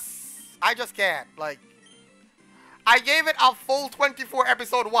 I just can't. Like, I gave it a full 24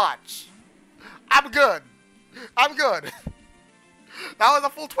 episode watch. I'm good. I'm good. That was a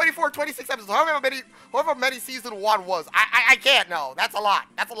full 24, 26 episodes. However many season 1 was. I can't, no. That's a lot.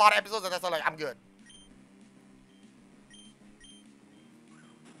 That's a lot of episodes, and that's all. Like, I'm good.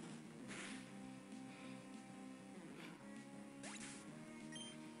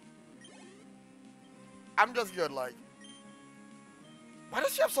 I'm just good, like. Why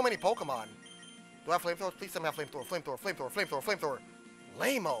does she have so many Pokemon? Do I have Flamethrower? Please tell me I have Flamethrower, Flamethrower, Flamethrower, Flamethrower, Flamethrower.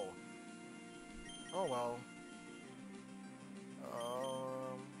 Lame-o. Oh, well.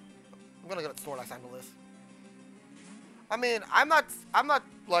 I'm gonna get Snorlax handle this. I mean, I'm not,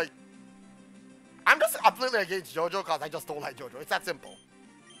 like, I'm just completely against JoJo because I just don't like JoJo. It's that simple.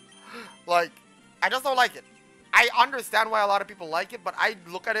 Like, I just don't like it. I understand why a lot of people like it, but I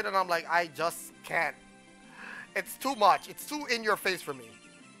look at it and I'm like, I just can't. It's too much. It's too in your face for me.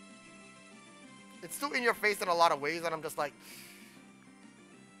 It's too in your face in a lot of ways, and I'm just like...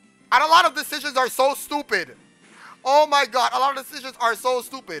 And a lot of decisions are so stupid. Oh my god, a lot of decisions are so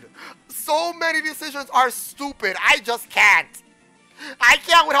stupid. So many decisions are stupid. I just can't. I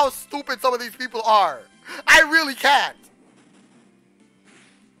can't with how stupid some of these people are. I really can't.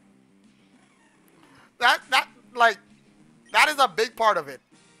 like, that is a big part of it.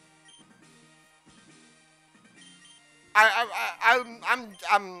 I'm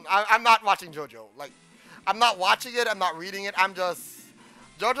not watching JoJo. Like, I'm not watching it. I'm not reading it.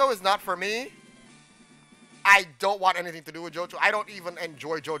 JoJo is not for me. I don't want anything to do with JoJo. I don't even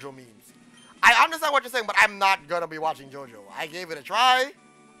enjoy JoJo memes. I understand what you're saying, but I'm not gonna be watching JoJo. I gave it a try,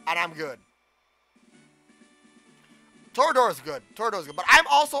 and I'm good. Toradora is good. Toradora is good. But I'm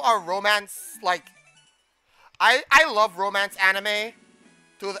also a romance, like, I love romance anime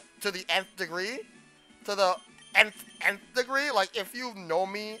to the nth degree. To the nth degree. Like, if you know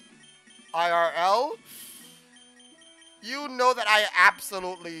me IRL, you know that I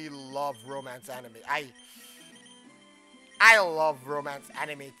absolutely love romance anime. I love romance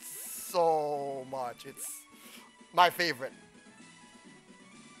anime so much. It's my favorite.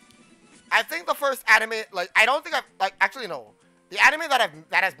 I think the first anime, like, I don't think I've, like, actually no. The anime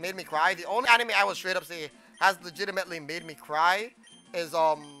that has made me cry, the only anime I will straight up say has legitimately made me cry is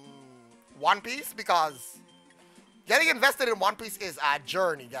One Piece, because getting invested in One Piece is a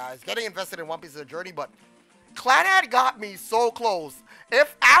journey, guys. Getting invested in One Piece is a journey, but Clannad got me so close.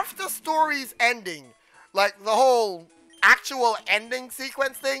 If after stories ending, like the whole actual ending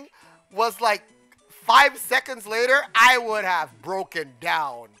sequence thing was like 5 seconds later, I would have broken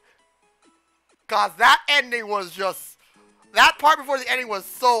down. Cause that ending was just, that part before the ending was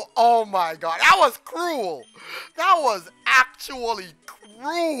so, oh my god, that was cruel. That was actually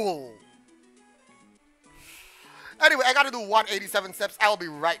cruel. Anyway, I gotta do 187 steps. I'll be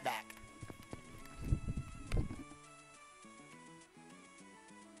right back.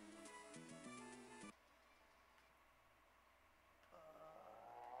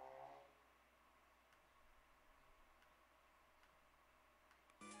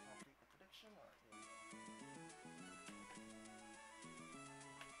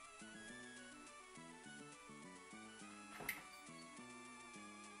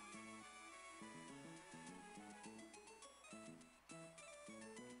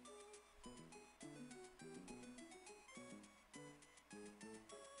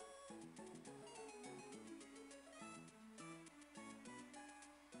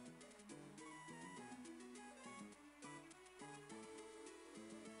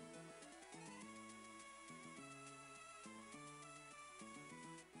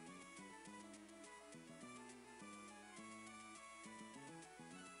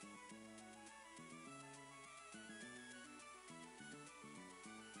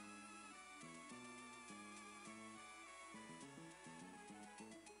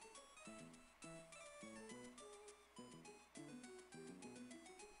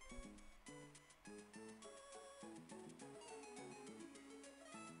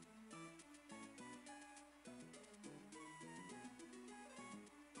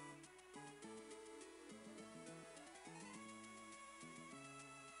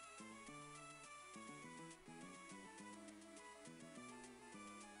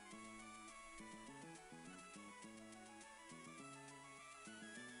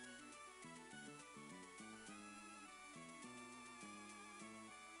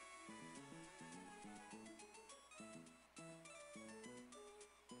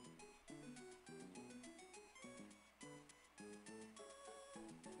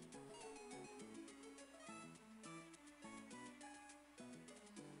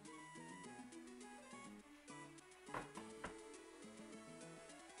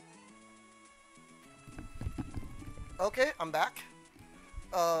 Okay, I'm back.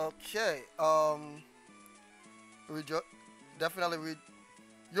 Okay, read your, definitely read.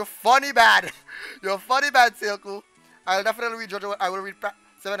 You're funny bad. You're funny bad, Silku. I'll definitely read JoJo. I will read part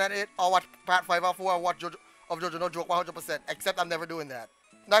 7 and 8. I'll watch part 5 and 4 and watch JoJo of JoJo no joke 100%. Except I'm never doing that.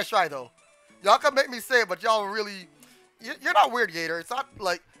 Nice try though. Y'all can make me say it, but y'all really, you're not weird, Gator. It's not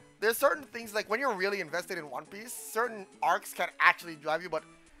like, there's certain things, like when you're really invested in One Piece, certain arcs can actually drive you, but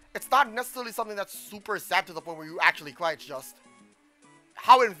it's not necessarily something that's super sad to the point where you actually cry. It's just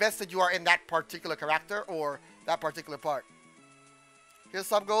how invested you are in that particular character or that particular part. Here's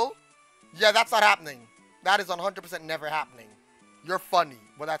sub goal. Yeah, that's not happening. That is 100% never happening. You're funny,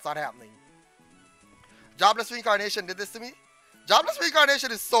 but that's not happening. Jobless Reincarnation did this to me. Jobless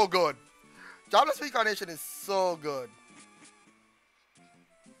Reincarnation is so good. Jobless Reincarnation is so good.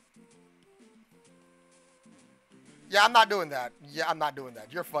 Yeah, I'm not doing that. Yeah, I'm not doing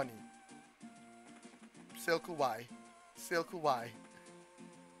that. You're funny. Silku, why? Silku, why?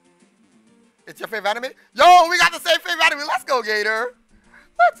 It's your favorite anime? Yo, we got the same favorite anime. Let's go, Gator.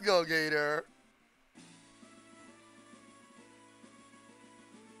 Let's go, Gator.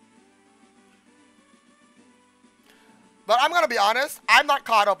 But I'm gonna be honest. I'm not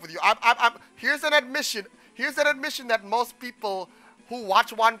caught up with you. Here's an admission. Here's an admission that most people who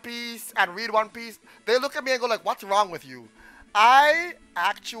watch One Piece and read One Piece, they look at me and go like, what's wrong with you? I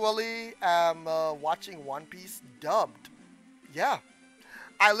actually am watching One Piece dubbed. Yeah.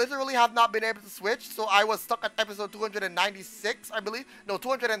 I literally have not been able to switch, so I was stuck at episode 296, I believe. No,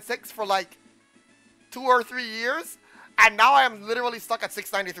 206 for like 2 or 3 years. And now I am literally stuck at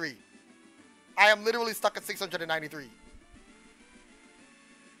 693. I am literally stuck at 693.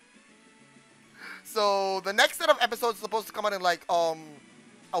 So the next set of episodes is supposed to come out in like a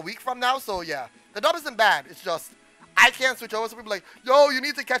week from now. So yeah, the dub isn't bad. It's just I can't switch over. So people are like, yo, you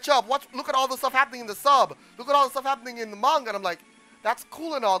need to catch up. Look at all the stuff happening in the sub. Look at all the stuff happening in the manga. And I'm like, that's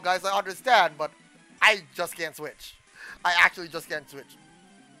cool and all, guys. I understand, but I just can't switch. I actually just can't switch.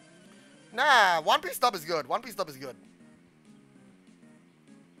 Nah, One Piece dub is good. One Piece dub is good.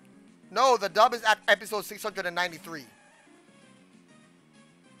 No, the dub is at episode 693.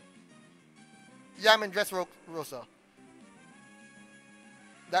 Yeah, I'm in Dressrosa.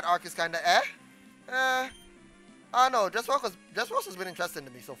 That arc is kind of I don't know. Dressrosa's been interesting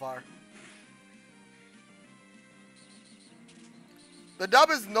to me so far. The dub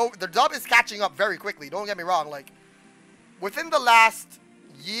is catching up very quickly. Don't get me wrong. Like within the last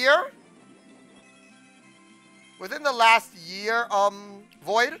year,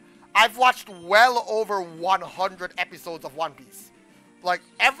 Void, I've watched well over 100 episodes of One Piece. Like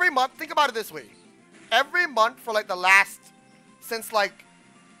every month. Think about it this way. Every month for like the last, since like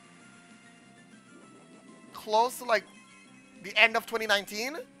close to like the end of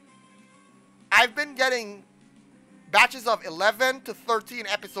 2019, I've been getting batches of 11 to 13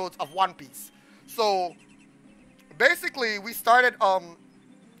 episodes of One Piece. So basically we started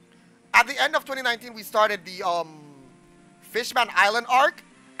at the end of 2019 we started the Fishman Island arc,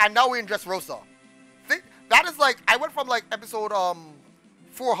 and now we're in Dressrosa. That is like I went from like episode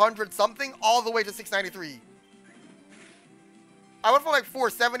 400 something all the way to 693. I went from like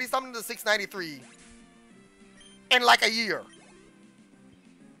 470 something to 693 in like a year.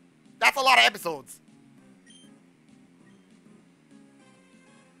 That's a lot of episodes.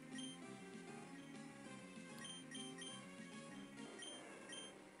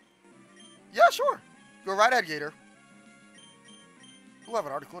 Yeah, sure. Go right ahead, Gator. We'll have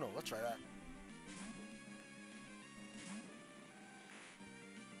an Articuno. Let's try that.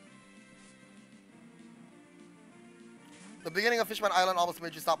 The beginning of Fishman Island almost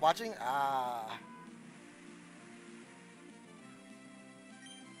made you stop watching? Ah.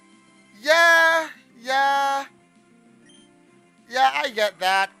 Yeah, I get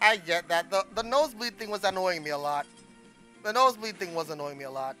that. The nosebleed thing was annoying me a lot.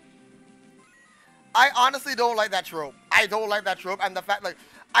 I honestly don't like that trope. And the fact, like,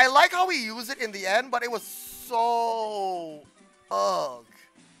 I like how we use it in the end, but it was so... Ugh.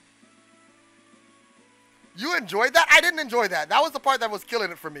 You enjoyed that? I didn't enjoy that. That was the part that was killing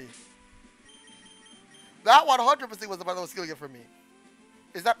it for me. That 100% was the part that was killing it for me.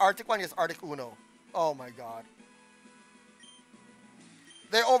 Is that Arctic one? Yes, Arctic Uno. Oh my god.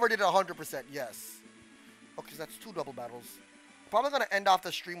 They overdid it 100%, yes. Okay, so that's 2 double battles. Probably going to end off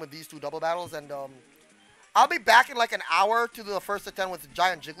the stream with these 2 double battles, and I'll be back in like an hour to do the first attempt with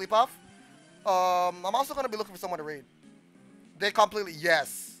Giant Jigglypuff. I'm also going to be looking for someone to raid. They completely,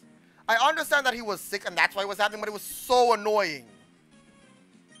 yes. I understand that he was sick and that's why it was happening, but it was so annoying.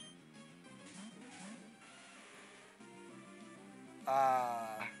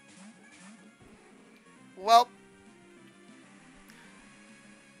 Well.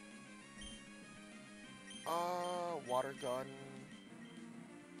 Water gun.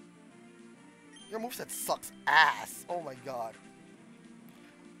 Your moveset sucks ass. Oh my god.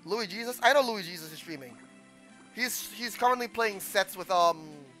 Louis Jesus? I know Louis Jesus is streaming. He's currently playing sets with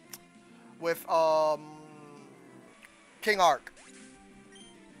King Arc.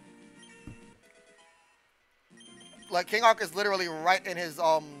 Like King Arc is literally right in his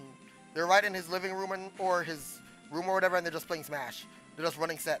they're right in his living room or his room or whatever, and they're just playing Smash. They're just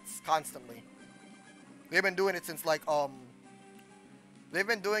running sets constantly. They've been doing it since like I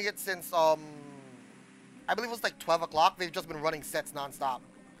believe it was like 12 o'clock. They've just been running sets nonstop.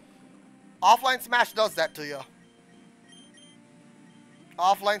 Offline Smash does that to you.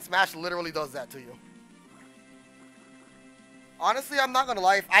 Offline Smash literally does that to you. Honestly, I'm not gonna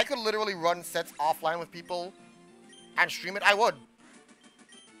lie. If I could literally run sets offline with people and stream it, I would.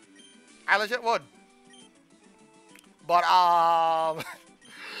 I legit would. But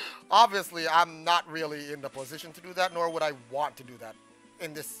obviously, I'm not really in the position to do that, nor would I want to do that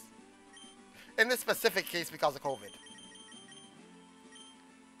in this specific case because of COVID.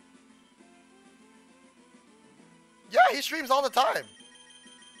 Yeah, he streams all the time.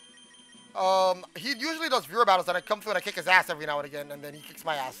 He usually does viewer battles, and I come through and I kick his ass every now and again, and then he kicks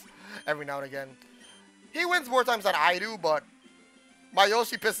my ass every now and again. He wins more times than I do, but my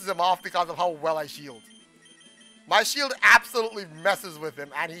Yoshi pisses him off because of how well I shield. My shield absolutely messes with him,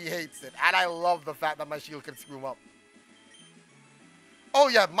 and he hates it. And I love the fact that my shield can screw him up. Oh,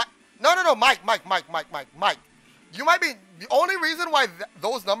 yeah. No, Mike. You might be... The only reason why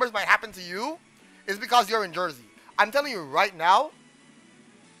those numbers might happen to you is because you're in Jersey. I'm telling you right now,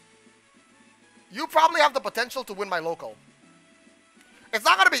 you probably have the potential to win my local. It's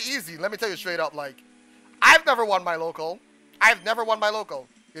not going to be easy, let me tell you straight up. Like, I've never won my local. I've never won my local.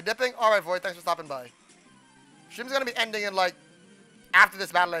 You're dipping? Alright, Void, thanks for stopping by. Stream's going to be ending in, like, after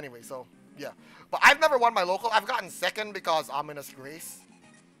this battle anyway, so, yeah. But I've never won my local. I've gotten second because Ominous Grace.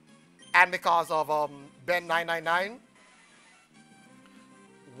 And because of, Ben999.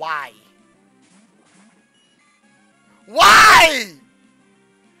 Why? Why?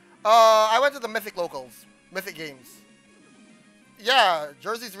 I went to the Mythic locals. Mythic games. Yeah,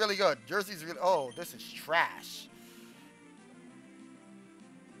 Jersey's really good. Jersey's really... Oh, this is trash.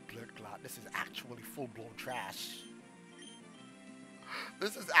 This is actually full-blown trash.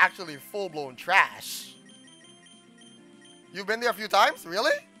 This is actually full-blown trash. You've been there a few times?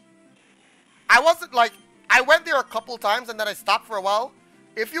 Really? I wasn't like... I went there a couple times and then I stopped for a while.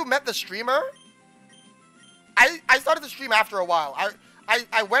 If you met the streamer... I started to stream after a while.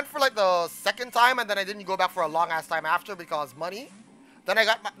 I went for like the second time and then I didn't go back for a long-ass time after because money. Then I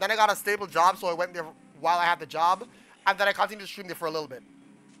got a stable job, so I went there while I had the job. And then I continued to stream there for a little bit.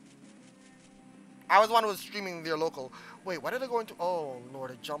 I was the one who was streaming their local. Wait, why did I go into... Oh,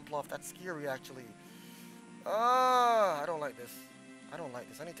 Lord, a jump loft. That's scary, actually. I don't like this. I don't like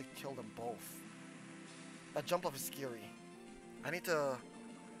this. I need to kill them both. That jump loft is scary. I need to...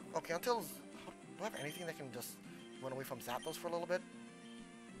 Okay, until... Do I have anything that can just run away from Zapdos for a little bit?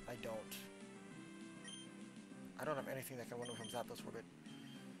 I don't. I don't have anything that can run away from Zapdos for a bit.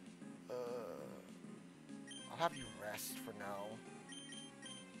 I'll have you rest for now.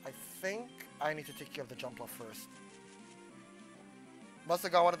 I think I need to take care of the jump off first. Must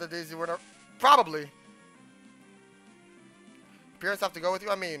have got one of the days you were not... Probably. Parents have to go with you?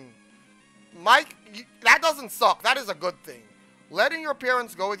 I mean... Mike, that doesn't suck. That is a good thing. Letting your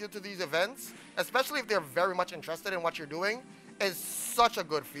parents go with you to these events, especially if they're very much interested in what you're doing, is such a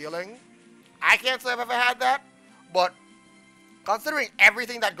good feeling. I can't say I've ever had that, but considering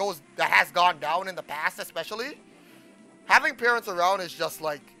everything that has gone down in the past, especially, having parents around is just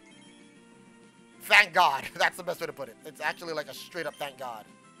like, thank God. That's the best way to put it. It's actually like a straight up thank God.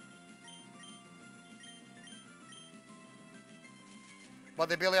 But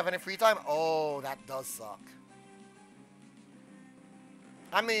they barely have any free time? Oh, that does suck.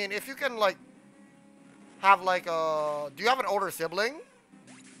 I mean, if you can like, have like a... Do you have an older sibling?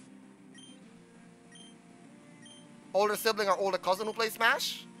 Older sibling or older cousin who plays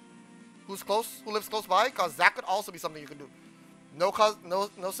Smash? Who lives close by? Because that could also be something you can do. No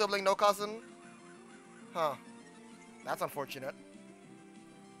sibling, no cousin? Huh. That's unfortunate.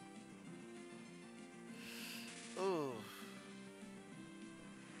 Ooh.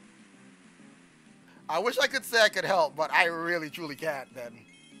 I wish I could say I could help, but I really truly can't then.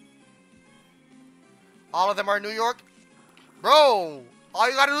 All of them are in New York? Bro, all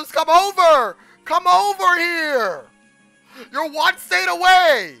you gotta do is come over! Come over here! You're one state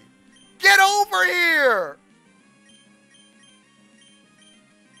away! Get over here!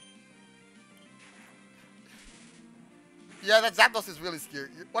 Yeah, that Zapdos is really scary.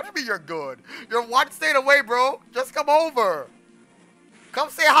 What do you mean you're good? You're one state away, bro. Just come over. Come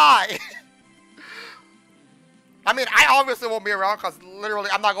say hi. I mean, I obviously won't be around because literally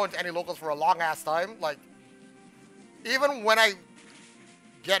I'm not going to any locals for a long-ass time. Like, even when I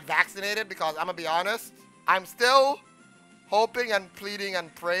get vaccinated, because I'm going to be honest, I'm still hoping and pleading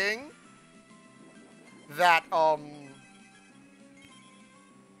and praying that,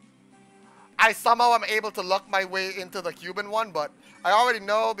 I somehow am able to luck my way into the Cuban one, but I already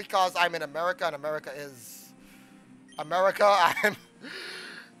know because I'm in America, and America is America.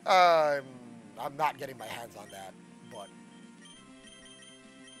 I'm not getting my hands on that, but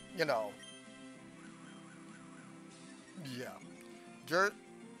you know, yeah.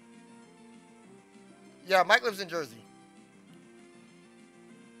 Yeah, Mike lives in Jersey.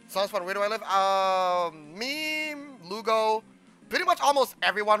 Sounds fun. Where do I live? Me, Lugo. Pretty much almost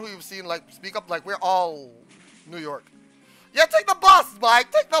everyone who you've seen, like, speak up, like, we're all New York. Yeah, take the bus, Mike.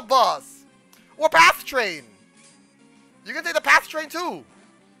 Take the bus. Or Path Train. You can take the Path Train, too.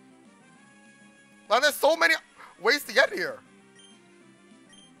 Now, there's so many ways to get here.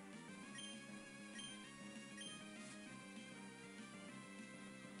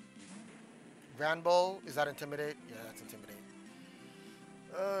 Grand Bow. Is that Intimidate? Yeah, that's Intimidate.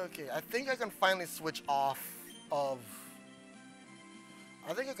 Okay, I think I can finally switch off of...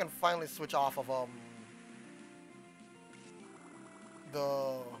 I think I can finally switch off of,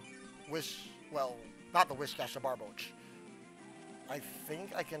 the Wish... Well, not the Wish Cache, the Barboach. I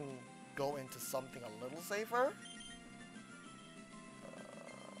think I can go into something a little safer.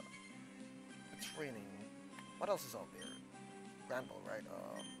 It's raining. What else is out there? Grand Bow, right?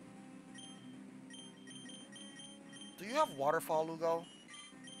 Do you have Waterfall, Lugo?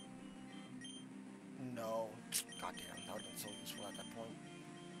 No. Goddamn, that would have been so useful at that point.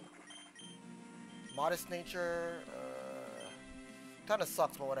 Modest Nature, kinda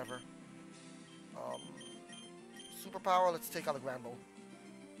sucks, but whatever. Superpower, let's take out the Grand Bow.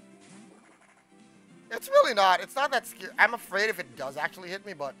 It's really not. It's not that scary. I'm afraid if it does actually hit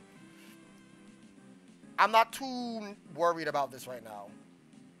me, but I'm not too worried about this right now.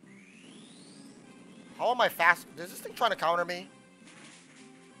 How am I fast? Is this thing trying to counter me?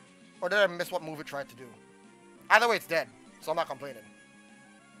 Or did I miss what move it tried to do? Either way, it's dead, so I'm not complaining.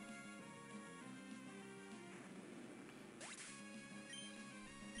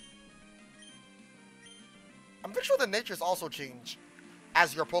 I'm pretty sure the natures also change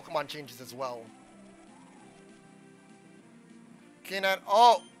as your Pokemon changes as well. Canine.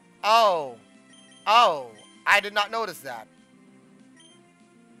 Oh! I did not notice that.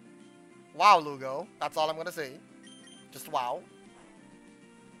 Wow, Lugo. That's all I'm gonna say. Just wow.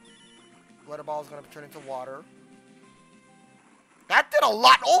 Weather Ball is gonna turn into water. That did a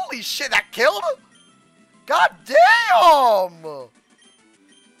lot. Holy shit, that killed? God damn!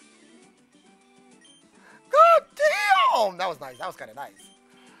 God damn! That was nice. That was kind of nice.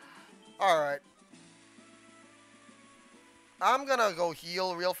 Alright. I'm gonna go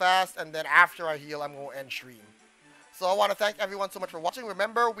heal real fast, and then after I heal, I'm gonna end stream. So I want to thank everyone so much for watching.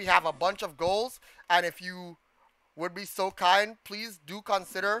 Remember, we have a bunch of goals, and if you would be so kind, please do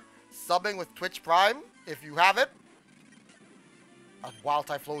consider subbing with Twitch Prime if you have it. A Wild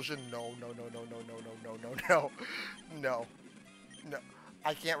Typhlosion? No. No.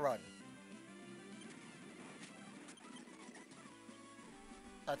 I can't run.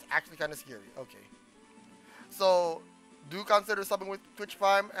 That's actually kind of scary. Okay. So, do consider subbing with Twitch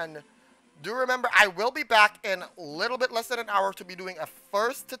Prime, and do remember, I will be back in a little bit less than an hour to be doing a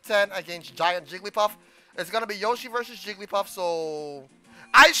 1st to 10 against Giant Jigglypuff. It's going to be Yoshi versus Jigglypuff, so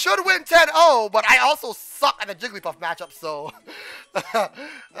I should win 10-0, but I also suck at the Jigglypuff matchup, so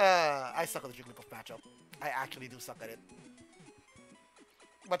I suck at the Jigglypuff matchup. I actually do suck at it.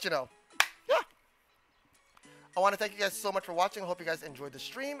 But, you know, yeah. I want to thank you guys so much for watching. I hope you guys enjoyed the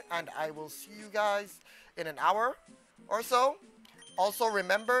stream, and I will see you guys in an hour or so. Also,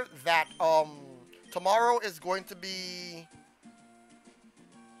 remember that tomorrow is going to be,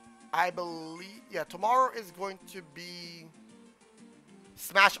 I believe, yeah, tomorrow is going to be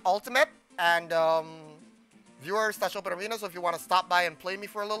Smash Ultimate and viewer/open arena. So if you want to stop by and play me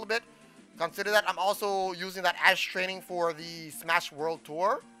for a little bit, consider that. I'm also using that as training for the Smash World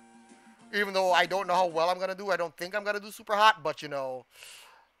Tour. Even though I don't know how well I'm going to do. I don't think I'm going to do super hot, but you know,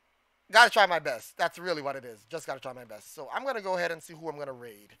 gotta try my best. That's really what it is. Just gotta try my best. So I'm gonna go ahead and see who I'm gonna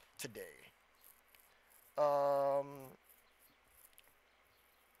raid today.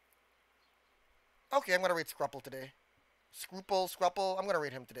 Okay, I'm gonna raid Scrupple today. Scrupple. I'm gonna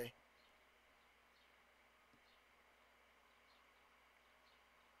raid him today.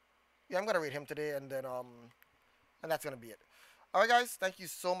 Yeah, I'm gonna raid him today, and then and that's gonna be it. All right, guys. Thank you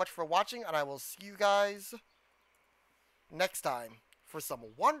so much for watching, and I will see you guys next time for some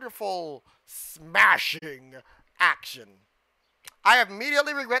wonderful smashing action. I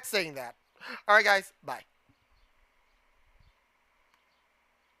immediately regret saying that. Alright guys, bye.